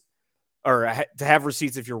is, to have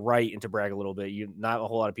receipts if you're right and to brag a little bit. Not a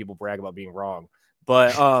whole lot of people brag about being wrong,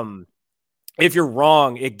 but if you're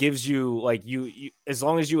wrong, it gives you like you as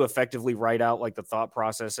long as you effectively write out like the thought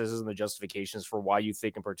processes and the justifications for why you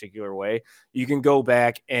think in a particular way, you can go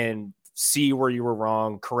back and see where you were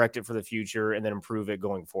wrong, correct it for the future, and then improve it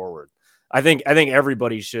going forward. I think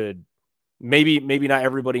everybody should. Maybe not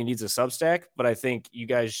everybody needs a Substack, but I think you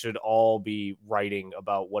guys should all be writing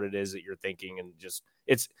about what it is that you're thinking, and just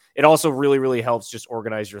it also really, really helps just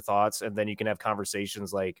organize your thoughts, and then you can have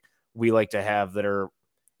conversations like we like to have that are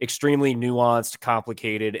extremely nuanced,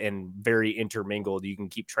 complicated, and very intermingled. You can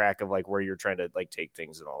keep track of like where you're trying to like take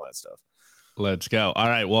things and all that stuff. Let's go. All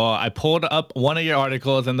right. Well, I pulled up one of your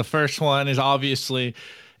articles, and the first one is obviously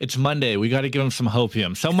it's Monday. We got to give him some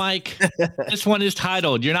hopium. So, Mike, this one is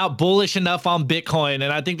titled, "You're Not Bullish Enough on Bitcoin." And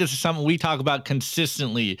I think this is something we talk about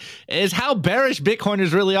consistently, is how bearish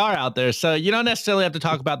Bitcoiners really are out there. So you don't necessarily have to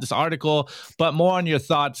talk about this article, but more on your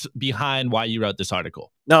thoughts behind why you wrote this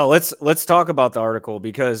article. No, let's talk about the article,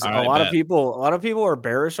 because a lot of people are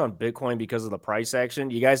bearish on Bitcoin because of the price action.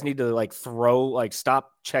 You guys need to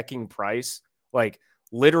stop checking price. Like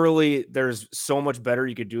literally, there's so much better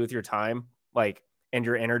you could do with your time, and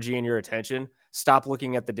your energy and your attention. Stop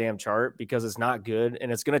looking at the damn chart because it's not good, and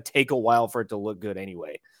it's going to take a while for it to look good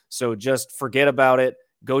anyway. So just forget about it.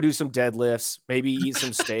 Go do some deadlifts, maybe eat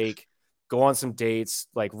some steak, go on some dates,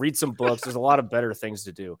 read some books. There's a lot of better things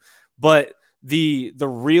to do. But the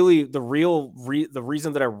reason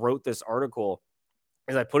that I wrote this article,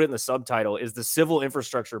 as I put it in the subtitle, is the civil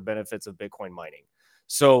infrastructure benefits of Bitcoin mining.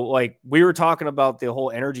 So we were talking about the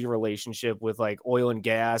whole energy relationship with oil and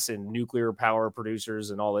gas and nuclear power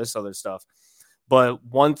producers and all this other stuff. But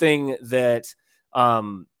one thing that a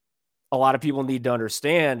lot of people need to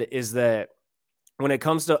understand is that when it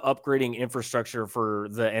comes to upgrading infrastructure for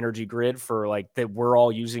the energy grid for that we're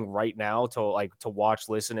all using right now to watch,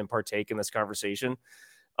 listen, and partake in this conversation,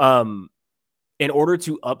 in order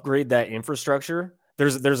to upgrade that infrastructure,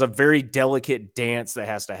 there's a very delicate dance that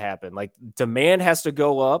has to happen. Demand has to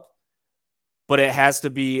go up, but it has to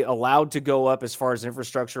be allowed to go up as far as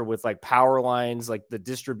infrastructure with power lines, the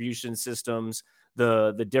distribution systems,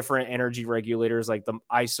 the different energy regulators, the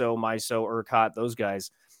ISO, MISO, ERCOT, those guys.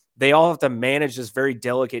 They all have to manage this very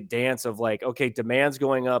delicate dance of okay, demand's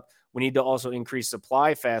going up. We need to also increase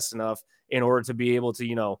supply fast enough in order to be able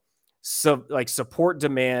to, support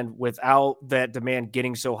demand without that demand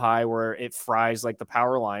getting so high where it fries like the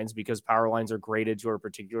power lines, because power lines are graded to a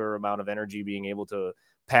particular amount of energy being able to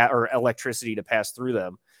or electricity to pass through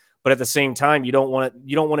them. But at the same time, you don't want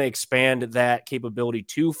to expand that capability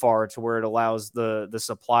too far to where it allows the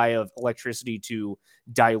supply of electricity to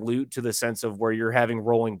dilute to the sense of where you're having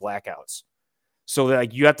rolling blackouts. So that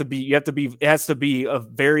it has to be a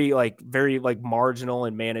very marginal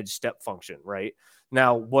and managed step function, right?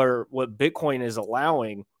 Now, what Bitcoin is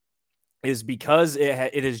allowing is, because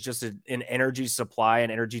it is just an energy supply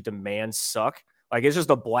and energy demand suck. Like, it's just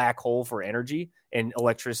a black hole for energy and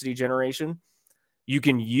electricity generation. You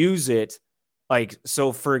can use it,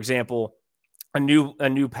 so for example, a new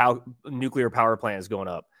nuclear power plant is going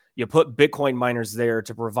up. You put Bitcoin miners there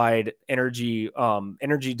to provide energy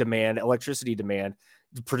demand, electricity demand,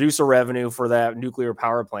 to produce a revenue for that nuclear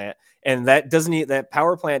power plant. And that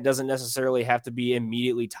power plant doesn't necessarily have to be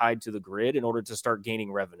immediately tied to the grid in order to start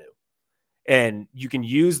gaining revenue. And you can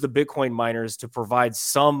use the Bitcoin miners to provide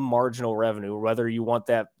some marginal revenue, whether you want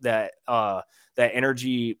that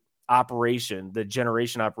energy operation, the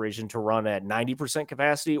generation operation, to run at 90%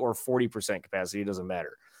 capacity or 40% capacity. It doesn't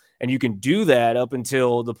matter. And you can do that up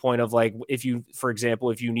until the point of, like, for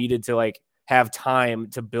example, if you needed to have time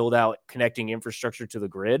to build out connecting infrastructure to the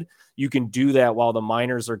grid, you can do that while the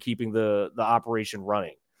miners are keeping the operation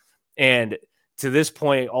running. And to this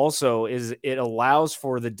point also is it allows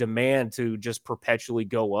for the demand to just perpetually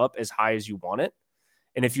go up as high as you want it.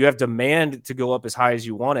 And if you have demand to go up as high as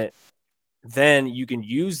you want it, then you can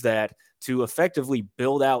use that to effectively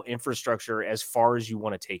build out infrastructure as far as you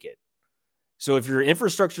want to take it. So if your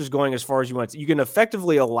infrastructure is going as far as you want, you can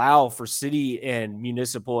effectively allow for city and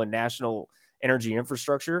municipal and national energy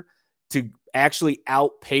infrastructure to actually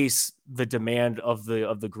outpace the demand of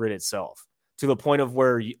the grid itself, to the point of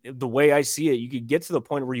where, the way I see it, you could get to the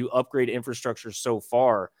point where you upgrade infrastructure so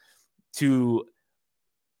far to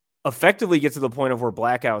effectively get to the point of where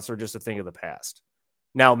blackouts are just a thing of the past.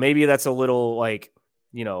 Now, maybe that's a little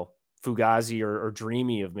fugazi or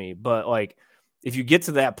dreamy of me, but if you get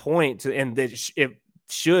to that point, and that it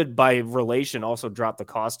should by relation also drop the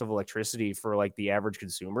cost of electricity for the average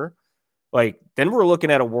consumer, then we're looking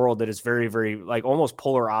at a world that is very, very almost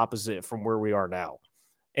polar opposite from where we are now.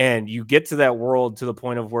 And you get to that world to the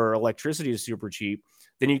point of where electricity is super cheap,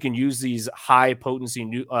 then you can use these high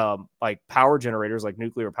potency power generators like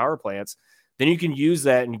nuclear power plants. Then you can use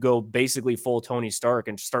that and go basically full Tony Stark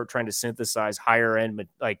and start trying to synthesize higher end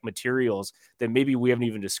materials that maybe we haven't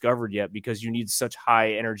even discovered yet, because you need such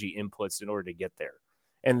high energy inputs in order to get there.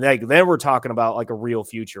 And then we're talking about a real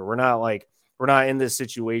future. We're not in this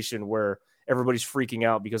situation where everybody's freaking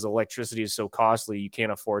out because electricity is so costly you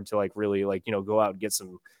can't afford to really go out and get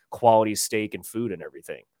some quality steak and food and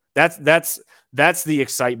everything. That's the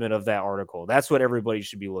excitement of that article. That's what everybody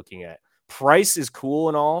should be looking at. Price is cool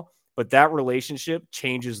and all, but that relationship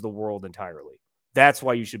changes the world entirely. That's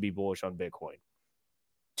why you should be bullish on Bitcoin.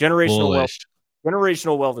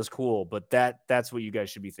 Generational wealth is cool, but that's what you guys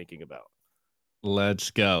should be thinking about. Let's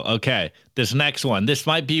go. Okay, this next one. This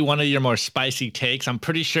might be one of your more spicy takes. I'm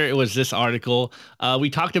pretty sure it was this article. We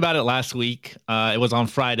talked about it last week. It was on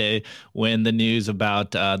Friday when the news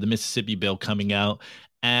about the Mississippi bill coming out.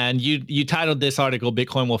 And you titled this article,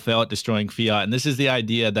 "Bitcoin Will Fail at Destroying Fiat." And this is the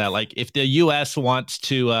idea that if the U.S. wants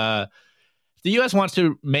to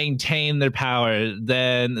maintain their power,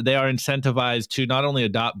 then they are incentivized to not only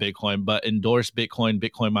adopt Bitcoin, but endorse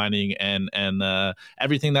Bitcoin mining, and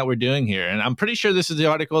everything that we're doing here. And I'm pretty sure this is the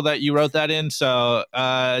article that you wrote that in. So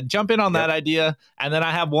jump in on that idea. And then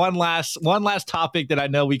I have one last topic that I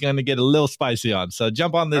know we're going to get a little spicy on. So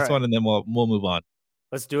jump on this one, and then we'll move on.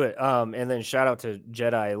 Let's do it. And then shout out to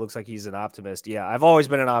Jedi. It looks like he's an optimist. Yeah, I've always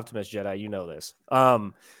been an optimist, Jedi. You know this.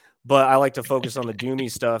 But I like to focus on the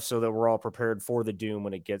doomy stuff so that we're all prepared for the doom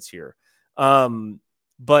when it gets here.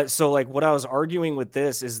 But so what I was arguing with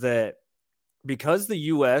this is that because the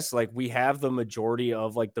US, we have the majority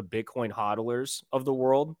of the Bitcoin hodlers of the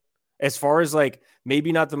world, as far as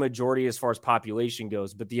maybe not the majority as far as population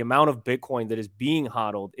goes, but the amount of Bitcoin that is being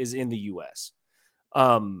hodled is in the US.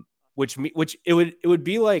 Which it would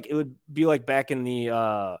be like back in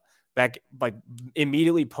the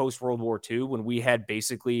immediately post World War II, when we had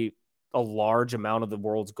basically a large amount of the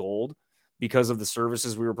world's gold because of the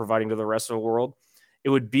services we were providing to the rest of the world. It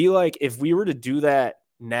would be like if we were to do that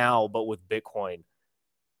now, but with Bitcoin,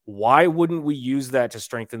 why wouldn't we use that to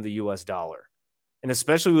strengthen the US dollar? And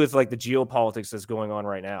especially with the geopolitics that's going on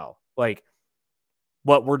right now,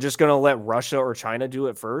 what, we're just going to let Russia or China do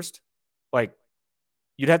it first?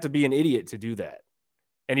 You'd have to be an idiot to do that.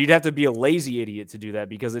 And you'd have to be a lazy idiot to do that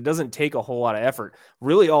because it doesn't take a whole lot of effort.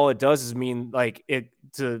 Really, all it does is mean, like, it,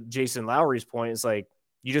 to Jason Lowry's point, it's like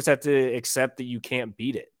you just have to accept that you can't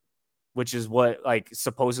beat it, which is what, like,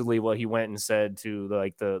 supposedly what he went and said to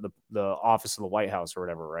the office of the White House or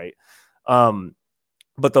whatever, right?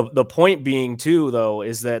 But the point being too, though,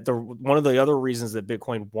 is that one of the other reasons that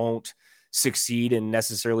Bitcoin won't succeed in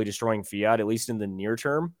necessarily destroying fiat, at least in the near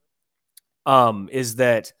term, is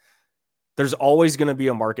that there's always going to be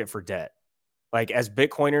a market for debt. Like, as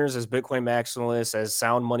Bitcoiners, as Bitcoin maximalists, as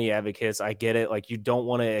sound money advocates, I get it. Like, you don't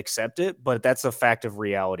want to accept it, but that's a fact of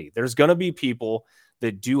reality. There's going to be people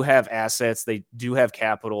that do have assets, they do have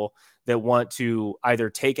capital, that want to either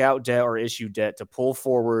take out debt or issue debt to pull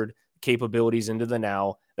forward capabilities into the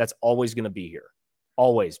now. That's always going to be here.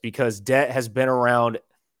 Always, because debt has been around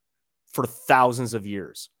for thousands of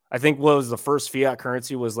years. I think what was the first fiat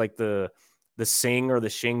currency was like the Sing or the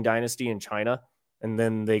Qing dynasty in China. And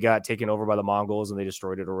then they got taken over by the Mongols and they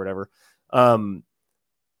destroyed it or whatever.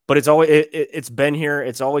 But it's always, it's been here.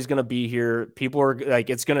 It's always going to be here. People are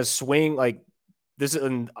like, it's going to swing like this.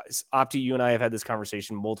 And Opti, you and I have had this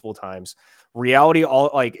conversation multiple times. Reality,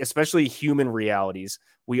 all like, especially human realities,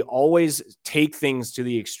 we always take things to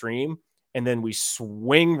the extreme and then we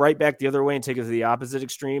swing right back the other way and take it to the opposite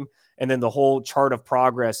extreme. And then the whole chart of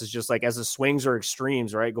progress is just like, as the swings are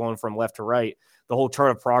extremes, right? Going from left to right, the whole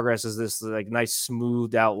chart of progress is this like nice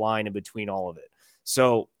smoothed out line in between all of it.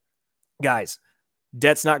 So guys,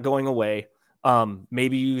 debt's not going away.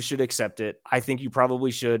 Maybe you should accept it. I think you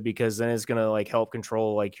probably should, because then it's going to like help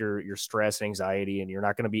control like your stress, anxiety, and you're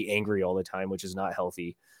not going to be angry all the time, which is not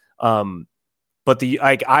healthy. But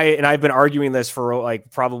I've been arguing this for like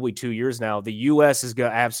probably 2 years now. The US is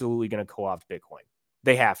absolutely going to co-opt Bitcoin.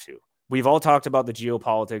 They have to. We've all talked about the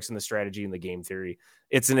geopolitics and the strategy and the game theory.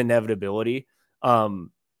 It's an inevitability. The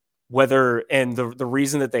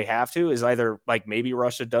reason that they have to is either like maybe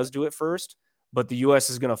Russia does do it first, but the US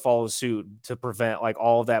is going to follow suit to prevent like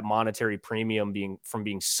all of that monetary premium being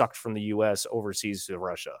sucked from the US overseas to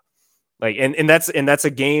Russia. Like, and that's a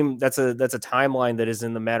game, that's a timeline that is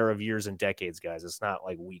in the matter of years and decades, guys. It's not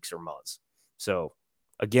like weeks or months. So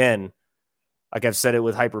again, like I've said it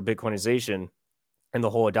with hyper Bitcoinization and the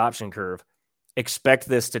whole adoption curve, expect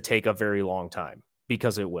this to take a very long time,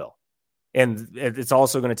 because it will. And it's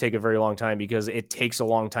also going to take a very long time because it takes a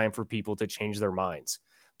long time for people to change their minds,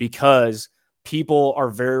 because people are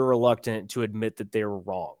very reluctant to admit that they were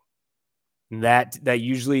wrong. And that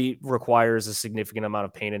usually requires a significant amount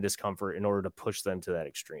of pain and discomfort in order to push them to that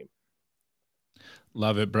extreme.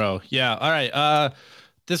 Love it, bro. Yeah. All right.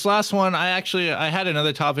 This last one, I had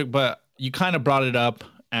another topic, but you kind of brought it up.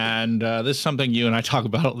 And this is something you and I talk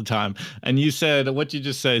about all the time. And you said, what you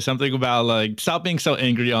just say, something about like, stop being so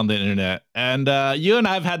angry on the internet. And you and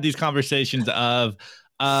I have had these conversations of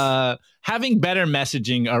having better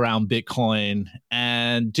messaging around Bitcoin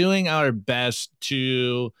and doing our best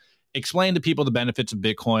to explain to people the benefits of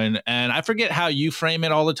Bitcoin. And I forget how you frame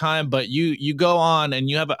it all the time, but you go on and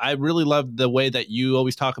I really love the way that you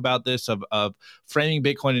always talk about this of framing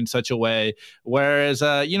Bitcoin in such a way. Whereas,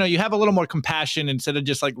 you have a little more compassion instead of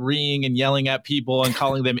just like reeing and yelling at people and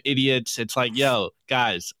calling them idiots. It's like, yo,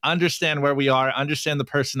 guys, understand where we are, understand the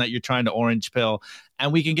person that you're trying to orange pill,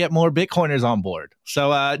 and we can get more Bitcoiners on board.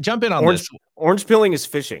 So jump in on this. Orange pilling is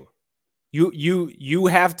fishing. You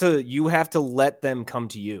have to let them come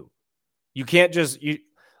to you. You can't just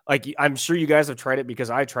I'm sure you guys have tried it, because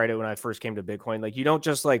I tried it when I first came to Bitcoin. Like, you don't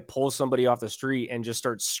just like pull somebody off the street and just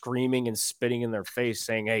start screaming and spitting in their face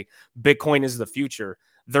saying, hey, Bitcoin is the future.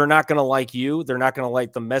 They're not going to like you. They're not going to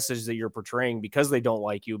like the message that you're portraying, because they don't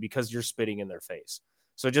like you, because you're spitting in their face.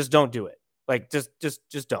 So just don't do it. Like,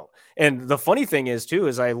 just don't. And the funny thing is too,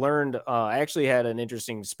 is I learned, I actually had an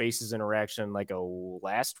interesting Spaces interaction like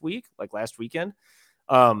last weekend.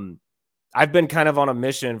 I've been kind of on a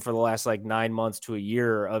mission for the last like 9 months to a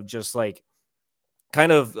year of just like kind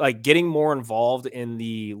of like getting more involved in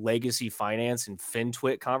the legacy finance and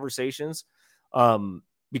FinTwit conversations.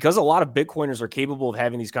 Because a lot of Bitcoiners are capable of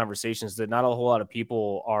having these conversations that not a whole lot of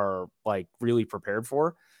people are like really prepared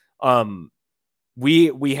for.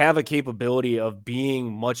 We have a capability of being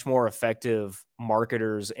much more effective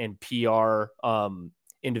marketers and PR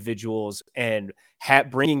individuals and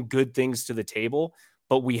bringing good things to the table.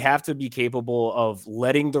 But we have to be capable of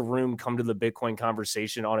letting the room come to the Bitcoin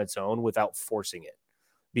conversation on its own without forcing it.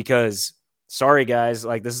 Because, sorry, guys,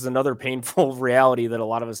 like, this is another painful reality that a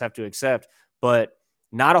lot of us have to accept, but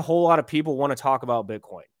not a whole lot of people want to talk about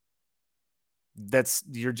Bitcoin.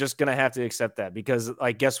 You're just going to have to accept that, because,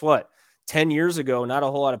 like, guess what? 10 years ago, not a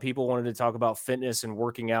whole lot of people wanted to talk about fitness and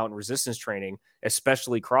working out and resistance training,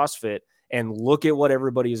 especially CrossFit. and look at what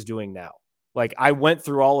everybody is doing now. Like, I went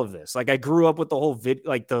through all of this. Like, I grew up with the whole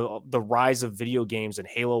the rise of video games and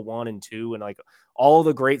Halo 1 and 2 and like all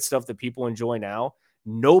the great stuff that people enjoy now.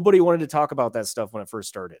 Nobody wanted to talk about that stuff when it first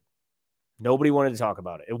started. Nobody wanted to talk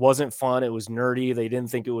about it. It wasn't fun. It was nerdy. They didn't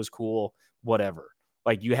think it was cool, whatever.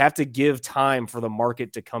 Like, you have to give time for the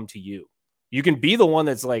market to come to you. You can be the one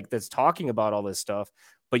that's talking about all this stuff,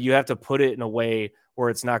 but you have to put it in a way where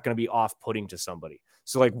it's not going to be off-putting to somebody.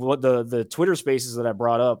 So like what the Twitter spaces that I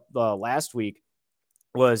brought up last week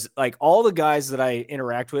was like all the guys that I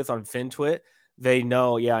interact with on FinTwit, they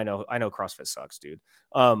know, yeah, I know CrossFit sucks, dude.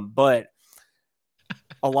 But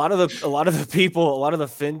a lot of the people, a lot of the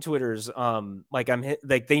FinTwitters,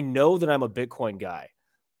 they know that I'm a Bitcoin guy.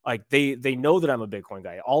 Like they know that I'm a Bitcoin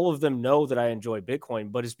guy. All of them know that I enjoy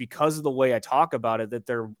Bitcoin, but it's because of the way I talk about it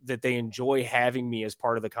that they enjoy having me as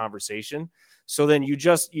part of the conversation. So then you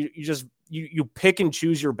pick and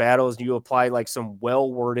choose your battles, and you apply like some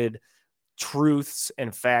well-worded truths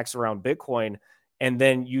and facts around Bitcoin, and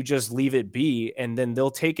then you just leave it be, and then they'll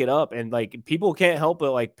take it up. And like people can't help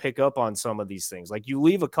but like pick up on some of these things. Like you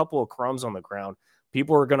leave a couple of crumbs on the ground,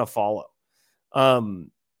 people are gonna follow. And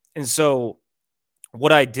so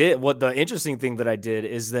what the interesting thing that I did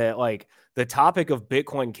is that like the topic of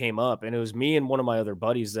Bitcoin came up, and it was me and one of my other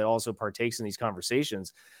buddies that also partakes in these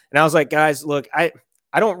conversations. And I was like, guys, look, I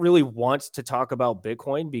don't really want to talk about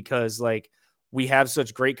Bitcoin because like we have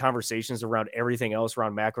such great conversations around everything else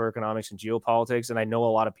around macroeconomics and geopolitics. And I know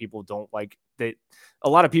a lot of people don't like that. A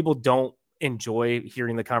lot of people don't enjoy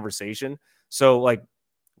hearing the conversation. So like,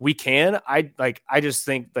 I just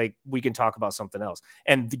think like we can talk about something else.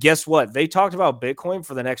 And guess what? They talked about Bitcoin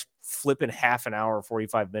for the next flipping half an hour,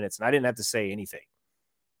 45 minutes. And I didn't have to say anything.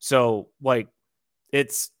 So like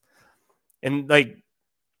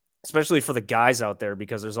especially for the guys out there,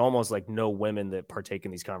 because there's almost like no women that partake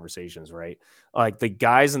in these conversations, right? Like the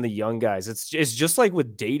guys and the young guys, it's just like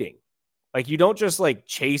with dating. Like you don't just like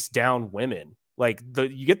chase down women. Like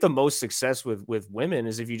you get the most success with women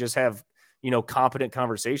is if you just have, competent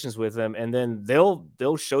conversations with them, and then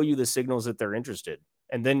they'll show you the signals that they're interested.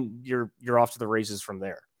 And then you're off to the races from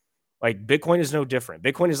there. Like Bitcoin is no different.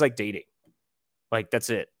 Bitcoin is like dating. Like that's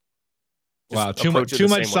it. Wow, too much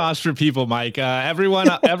sauce for people, Mike.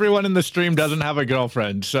 Everyone in the stream doesn't have a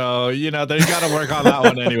girlfriend, so they've got to work on that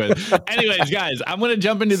one anyway. Anyways, guys, I'm going to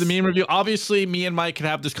jump into the meme review. Obviously, me and Mike could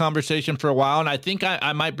have this conversation for a while, and I think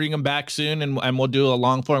I might bring him back soon, and we'll do a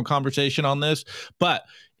long form conversation on this. But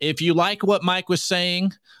if you like what Mike was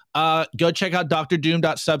saying, go check out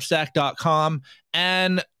drdoom.substack.com.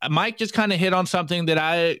 And Mike just kind of hit on something that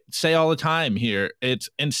I say all the time here. It's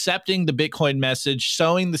incepting the Bitcoin message,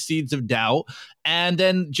 sowing the seeds of doubt, and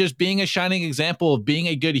then just being a shining example of being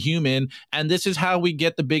a good human. And this is how we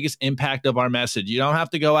get the biggest impact of our message. You don't have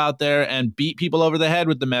to go out there and beat people over the head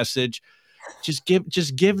with the message. Just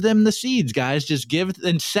give them the seeds, guys. Just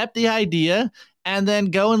incept the idea, and then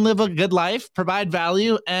go and live a good life, provide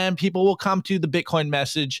value, and people will come to the Bitcoin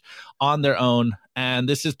message on their own. And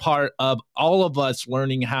this is part of all of us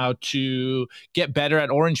learning how to get better at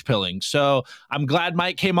orange pilling. So I'm glad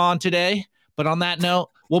Mike came on today. But on that note,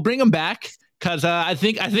 we'll bring him back because I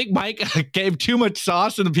think Mike gave too much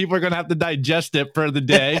sauce, and the people are going to have to digest it for the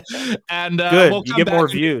day. And good, you get more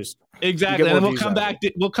views. Exactly. And then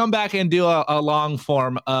we'll come back and do a long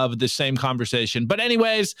form of the same conversation. But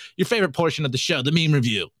anyways, your favorite portion of the show, the meme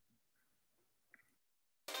review.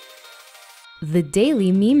 The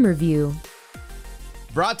Daily Meme Review.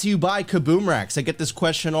 Brought to you by Kaboom Racks. I get this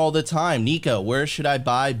question all the time. Nico, where should I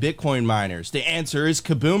buy Bitcoin miners? The answer is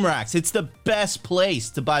Kaboom Racks. It's the best place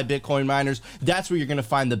to buy Bitcoin miners. That's where you're going to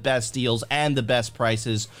find the best deals and the best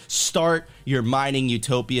prices. Start your mining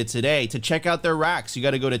utopia today. To check out their racks, you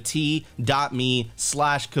got to go to t.me/Kaboom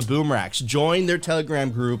Racks. Join their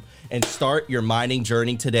Telegram group and start your mining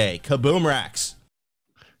journey today. Kaboom Racks.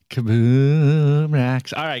 Kaboom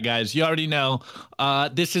Racks. All right, guys, you already know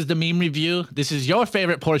this is the meme review. This is your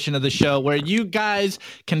favorite portion of the show where you guys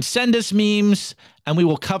can send us memes and we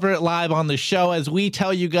will cover it live on the show as we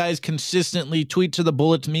tell you guys consistently. Tweets are the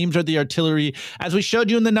bullets, memes are the artillery, as we showed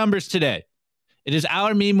you in the numbers today. It is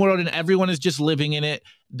our meme world, and everyone is just living in it.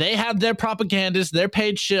 They have their propagandists, their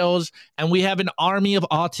paid shills, and we have an army of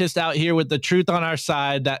autists out here with the truth on our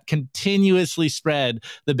side that continuously spread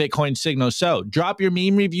the Bitcoin signal. So drop your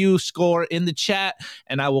meme review score in the chat,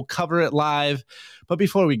 and I will cover it live. But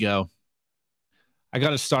before we go, I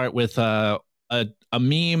got to start with a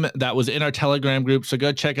meme that was in our Telegram group. So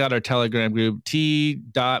go check out our Telegram group,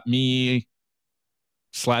 t.me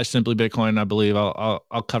Simply Bitcoin, I believe.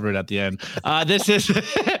 I'll cover it at the end. This is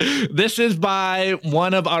this is by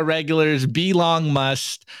one of our regulars, B Long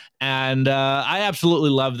Must, and I absolutely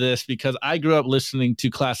love this because I grew up listening to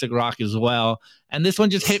classic rock as well, and this one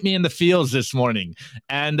just hit me in the feels this morning.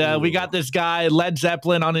 And we got this guy Led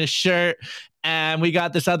Zeppelin on his shirt. And we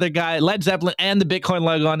got this other guy, Led Zeppelin, and the Bitcoin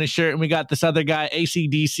logo on his shirt. And we got this other guy,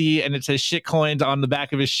 AC/DC, and it says shitcoins on the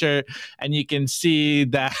back of his shirt. And you can see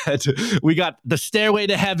that we got the stairway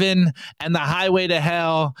to heaven and the highway to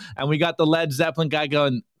hell. And we got the Led Zeppelin guy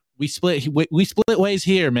going, we split ways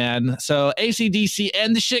here, man. So AC/DC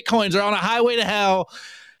and the shitcoins are on a highway to hell.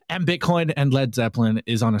 And Bitcoin and Led Zeppelin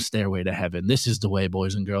is on a stairway to heaven. This is the way,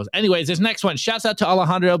 boys and girls. Anyways, this next one, shouts out to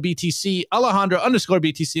Alejandro BTC,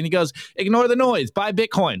 Alejandro_BTC, and he goes, ignore the noise, buy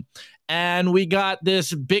Bitcoin. And we got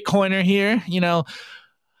this Bitcoiner here,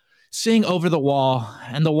 seeing over the wall.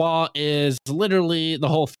 And the wall is literally the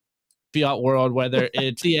whole fiat world, whether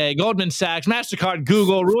it's CA, Goldman Sachs, MasterCard,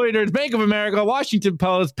 Google, Reuters, Bank of America, Washington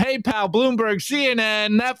Post, PayPal, Bloomberg,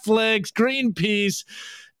 CNN, Netflix, Greenpeace,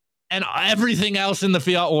 and everything else in the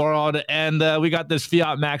fiat world. And we got this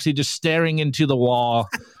fiat maxi just staring into the wall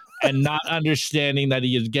and not understanding that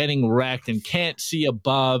he is getting wrecked and can't see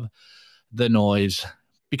above the noise.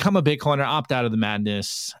 Become a Bitcoiner, opt out of the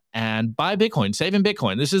madness, and buy Bitcoin, save in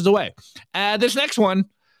Bitcoin. This is the way. This next one,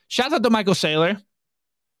 shout out to Michael Saylor.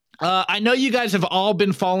 I know you guys have all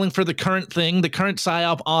been falling for the current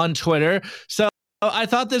PSYOP on Twitter. So I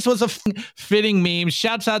thought this was a fitting meme.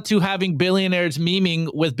 Shouts out to having billionaires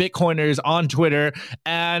memeing with Bitcoiners on Twitter.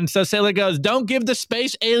 And so Sailor goes, don't give the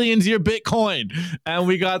space aliens your Bitcoin. And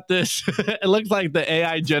we got this. It looks like the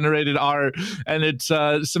AI generated art. And it's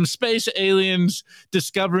some space aliens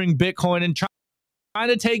discovering Bitcoin and trying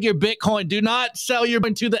to take your Bitcoin. Do not sell your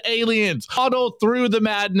Bitcoin to the aliens. Huddle through the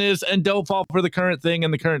madness and don't fall for the current thing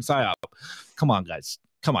and the current PSYOP. Come on, guys.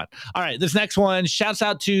 Come on. All right, this next one, shouts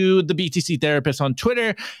out to the BTC therapist on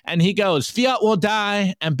Twitter, and he goes, fiat will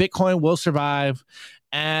die and Bitcoin will survive.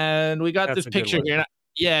 And we got this picture here.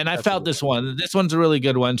 And I felt this one. This one's a really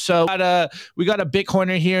good one. So we got a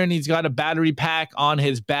Bitcoiner here, and he's got a battery pack on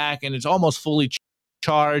his back, and it's almost fully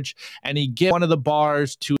charged. And he gives one of the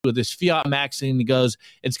bars to this fiat maxi, and he goes,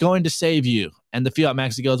 it's going to save you. And the fiat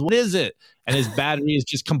maxi goes, what is it? And his battery is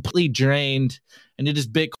just completely drained. And it is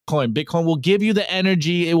Bitcoin. Bitcoin will give you the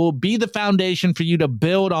energy. It will be the foundation for you to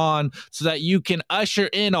build on so that you can usher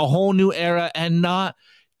in a whole new era and not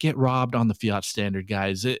get robbed on the fiat standard,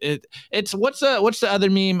 guys. It's what's the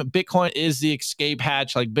other meme? Bitcoin is the escape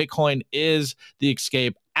hatch. Like Bitcoin is the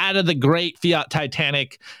escape out of the great fiat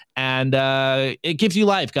Titanic. And it gives you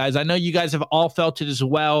life, guys. I know you guys have all felt it as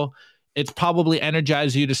well. It's probably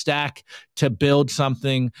energized you to stack, to build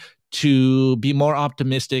something, to be more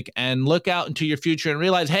optimistic and look out into your future and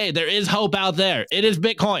realize, hey, there is hope out there. It is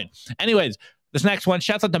Bitcoin. Anyways, this next one,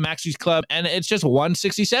 shouts out to Maxi's Club, and it's just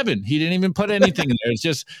 167. He didn't even put anything in there. It's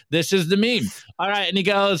just, this is the meme. All right, and he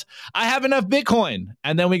goes, I have enough Bitcoin.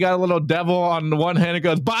 And then we got a little devil on the one hand, it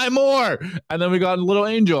goes, buy more. And then we got a little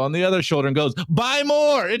angel on the other shoulder and goes, buy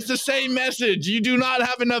more. It's the same message. You do not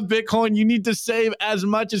have enough Bitcoin. You need to save as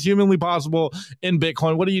much as humanly possible in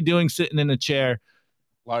Bitcoin. What are you doing sitting in a chair?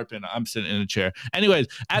 LARPing. I'm sitting in a chair. Anyways,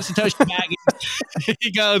 at Satoshi Maggie,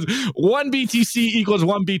 he goes, 1 BTC equals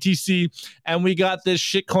 1 BTC. And we got this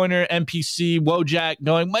shitcoiner NPC, Wojak,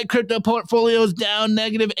 going, my crypto portfolio is down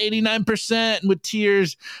negative 89% with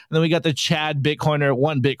tears. And then we got the Chad Bitcoiner,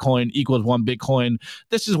 1 Bitcoin equals 1 Bitcoin.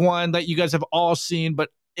 This is one that you guys have all seen, but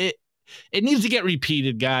it needs to get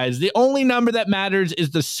repeated, guys. The only number that matters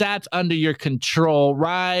is the sats under your control.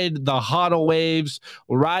 Ride the hodl waves,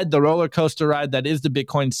 ride the roller coaster ride that is the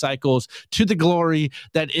Bitcoin cycles to the glory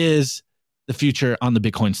that is the future on the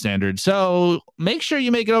Bitcoin standard. So make sure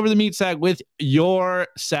you make it over the meat sack with your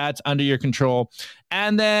sats under your control.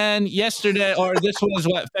 And then yesterday, or this was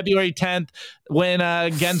February 10th, when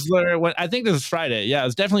Gensler, I think this was Friday. Yeah, it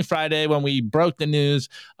was definitely Friday when we broke the news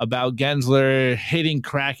about Gensler hitting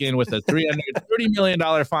Kraken with a $330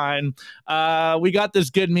 million fine. We got this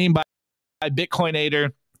good meme by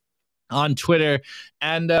Bitcoinator on Twitter.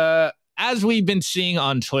 And as we've been seeing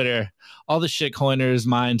on Twitter, all the shitcoiners'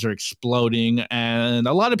 minds are exploding, and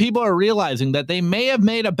a lot of people are realizing that they may have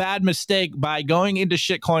made a bad mistake by going into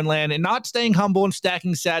shitcoin land and not staying humble and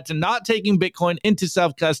stacking sats and not taking Bitcoin into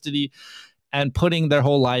self-custody and putting their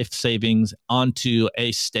whole life savings onto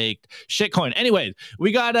a staked shitcoin. Anyways,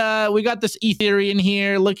 we got this Ethereum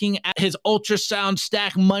here looking at his ultrasound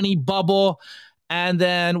stack money bubble, and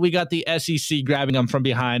then we got the SEC grabbing him from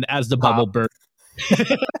behind as the bubble burst.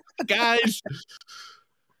 Guys,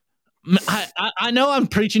 I know I'm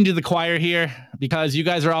preaching to the choir here because you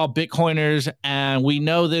guys are all Bitcoiners and we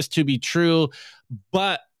know this to be true,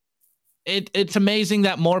 but it's amazing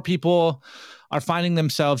that more people are finding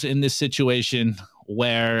themselves in this situation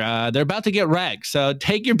where they're about to get wrecked. So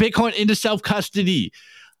take your Bitcoin into self-custody.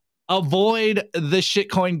 Avoid the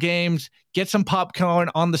shitcoin games, get some popcorn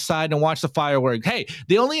on the side and watch the fireworks. Hey,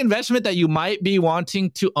 the only investment that you might be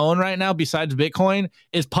wanting to own right now besides Bitcoin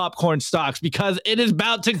is popcorn stocks because it is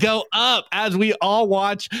about to go up as we all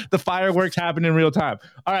watch the fireworks happen in real time.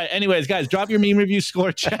 All right, anyways, guys, drop your meme review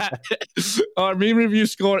score chat or meme review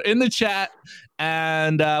score in the chat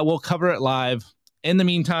and we'll cover it live. In the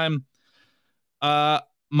meantime, my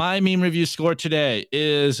meme review score today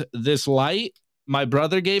is this light. My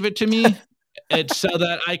brother gave it to me. It's so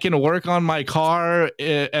that I can work on my car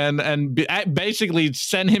and basically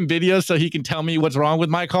send him videos so he can tell me what's wrong with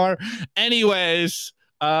my car. Anyways,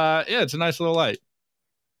 yeah, it's a nice little light.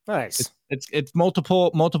 Nice. It's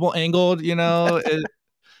multiple angled. You know,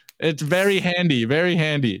 it's very handy, very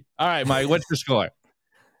handy. All right, Mike, what's your score?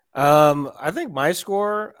 I think my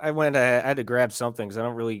score, I had to grab something because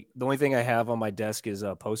the only thing I have on my desk is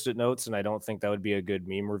Post-it notes, and I don't think that would be a good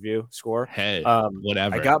meme review score. Hey,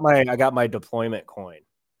 whatever. I got my deployment coin.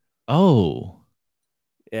 Oh,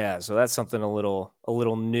 yeah. So that's something a little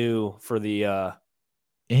new for the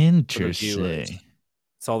interesting.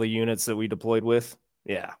 It's all the units that we deployed with.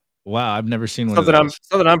 Yeah. Wow, I've never seen one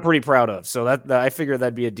something I'm pretty proud of. So that I figured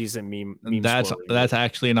that'd be a decent meme that's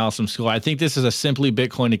actually an awesome score. I think this is a Simply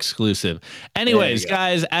Bitcoin exclusive. Anyways,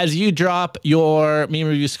 guys, as you drop your meme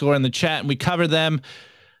review score in the chat and we cover them,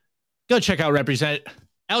 go check out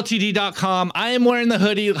representltd.com. I am wearing the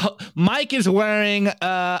hoodie. Mike is wearing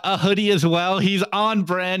a hoodie as well. He's on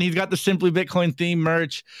brand. He's got the Simply Bitcoin theme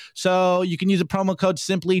merch. So you can use a promo code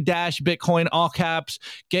Simply-Bitcoin, all caps.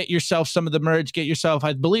 Get yourself some of the merch. Get yourself,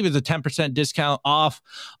 I believe it's a 10% discount off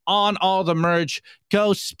on all the merch.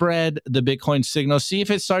 Go spread the Bitcoin signal. See if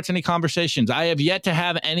it starts any conversations. I have yet to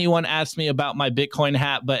have anyone ask me about my Bitcoin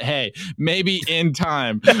hat, but hey, maybe in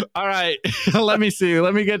time. All right, let me see.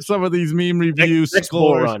 Let me get some of these meme reviews. Next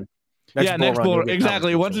bull run. Next bull.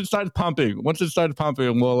 Exactly. Once it starts pumping, we'll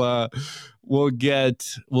get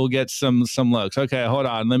some looks. Okay, hold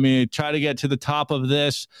on. Let me try to get to the top of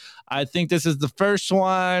this. I think this is the first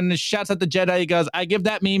one. Shouts at the Jedi. He goes, I give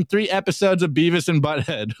that meme 3 episodes of Beavis and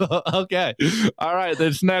Butthead. Okay. All right.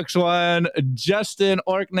 This next one, Justin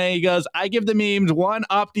Orkney. He goes, I give the memes 1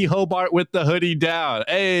 Opti Hobart with the hoodie down.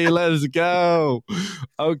 Hey, let's go.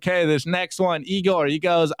 Okay. This next one, Igor. He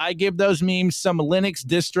goes, I give those memes some Linux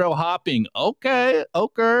distro hopping. Okay.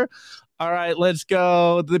 All right, let's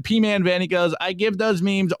go. The P-Man Vanny goes, I give those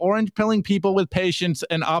memes orange pilling people with patience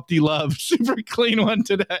and Opti love. Super clean one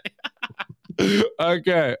today.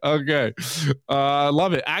 Okay.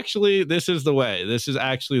 Love it. Actually, this is the way. This is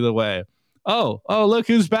actually the way. Oh, look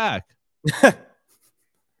who's back.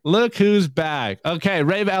 Look who's back. Okay,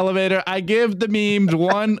 Rave Elevator. I give the memes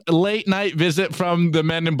 1 late night visit from the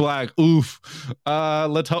Men in Black. Oof.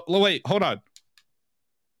 Wait, hold on.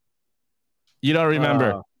 You don't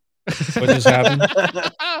remember. What just happened?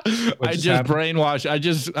 I just brainwashed. I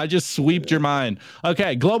just sweeped your mind.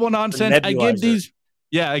 Okay, global nonsense. I give these.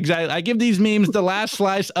 Yeah, exactly. I give these memes the last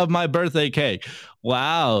slice of my birthday cake.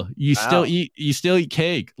 Wow, you still eat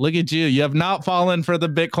cake. Look at you. You have not fallen for the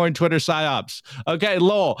Bitcoin Twitter psyops. Okay,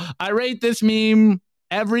 lol. I rate this meme.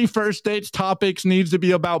 Every first dates topics needs to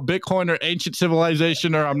be about Bitcoin or ancient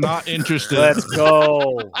civilization, or I'm not interested. Let's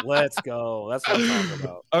go. That's what I'm talking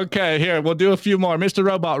about. Okay, here, we'll do a few more. Mr.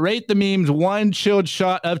 Robot, rate the memes 1 chilled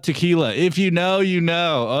shot of tequila. If you know, you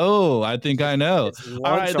know. Oh, I think I know. It's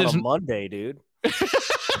lunch on a Monday, dude.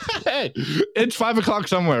 Hey, it's 5 o'clock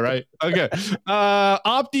somewhere, right? Okay.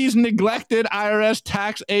 Opti's neglected IRS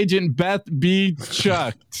tax agent Beth B.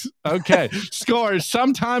 chucked. Okay. Scores.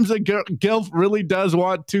 Sometimes a gilf really does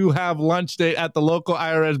want to have lunch date at the local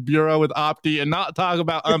IRS bureau with Opti and not talk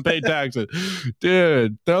about unpaid taxes.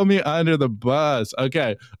 Dude, throw me under the bus.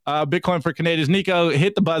 Okay. Bitcoin for Canadians. Nico,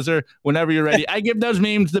 hit the buzzer whenever you're ready. I give those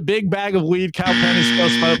memes the big bag of weed Cal Penn is still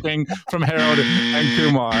smoking from Harold and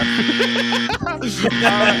Kumar.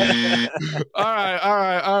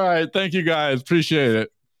 All right. Thank you guys. Appreciate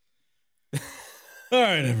it. All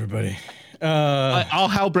right, everybody. All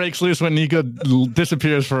hell breaks loose when Nico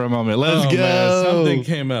disappears for a moment. Let's go. Man,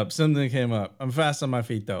 something came up. I'm fast on my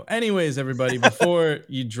feet though. Anyways, everybody, before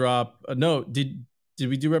you drop a note, did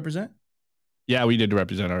we do represent? Yeah, we did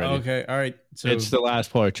represent already. Okay, all right. So it's the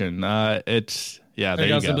last portion. There you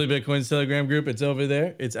go. Simply Bitcoin's Telegram group. It's over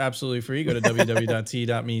there. It's absolutely free. Go to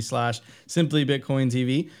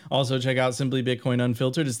www.t.me/simplybitcointv. Also check out Simply Bitcoin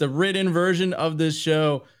Unfiltered. It's the written version of this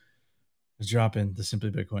show. dropping the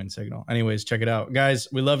Simply Bitcoin signal. Anyways, check it out. Guys,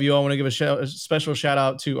 we love you all. I want to give a special shout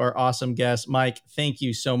out to our awesome guest, Mike. Thank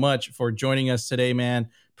you so much for joining us today, man.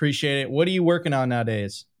 Appreciate it. What are you working on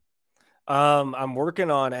nowadays? I'm working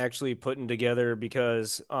on actually putting together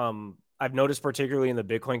because I've noticed particularly in the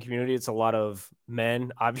Bitcoin community, it's a lot of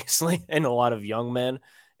men, obviously, and a lot of young men.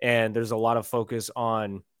 And there's a lot of focus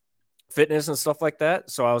on fitness and stuff like that.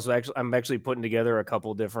 So I'm actually putting together a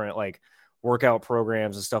couple different like workout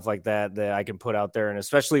programs and stuff like that I can put out there, and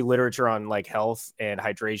especially literature on like health and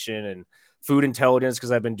hydration and food intelligence,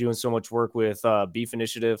 because I've been doing so much work with Beef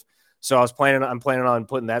Initiative. So I'm planning on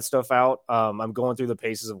putting that stuff out. I'm going through the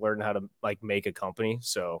paces of learning how to like make a company.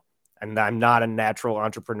 So, and I'm not a natural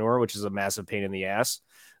entrepreneur, which is a massive pain in the ass.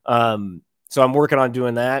 So I'm working on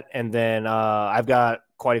doing that. And then I've got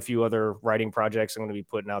quite a few other writing projects I'm going to be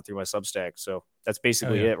putting out through my Substack. So that's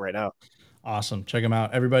basically it right now. Awesome. Check him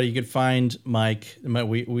out. Everybody, you could find Mike.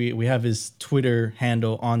 We have his Twitter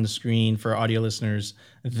handle on the screen for audio listeners,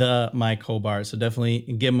 the Mike Hobart. So definitely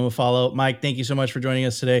give him a follow. Mike, thank you so much for joining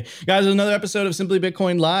us today. Guys, another episode of Simply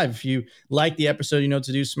Bitcoin Live. If you like the episode, you know what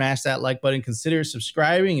to do. Smash that like button. Consider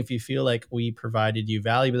subscribing if you feel like we provided you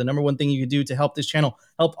value. But the number one thing you could do to help this channel,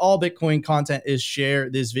 help all Bitcoin content, is share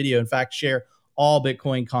this video. In fact, share all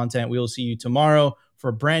Bitcoin content. We will see you tomorrow for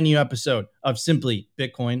a brand new episode of Simply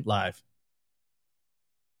Bitcoin Live.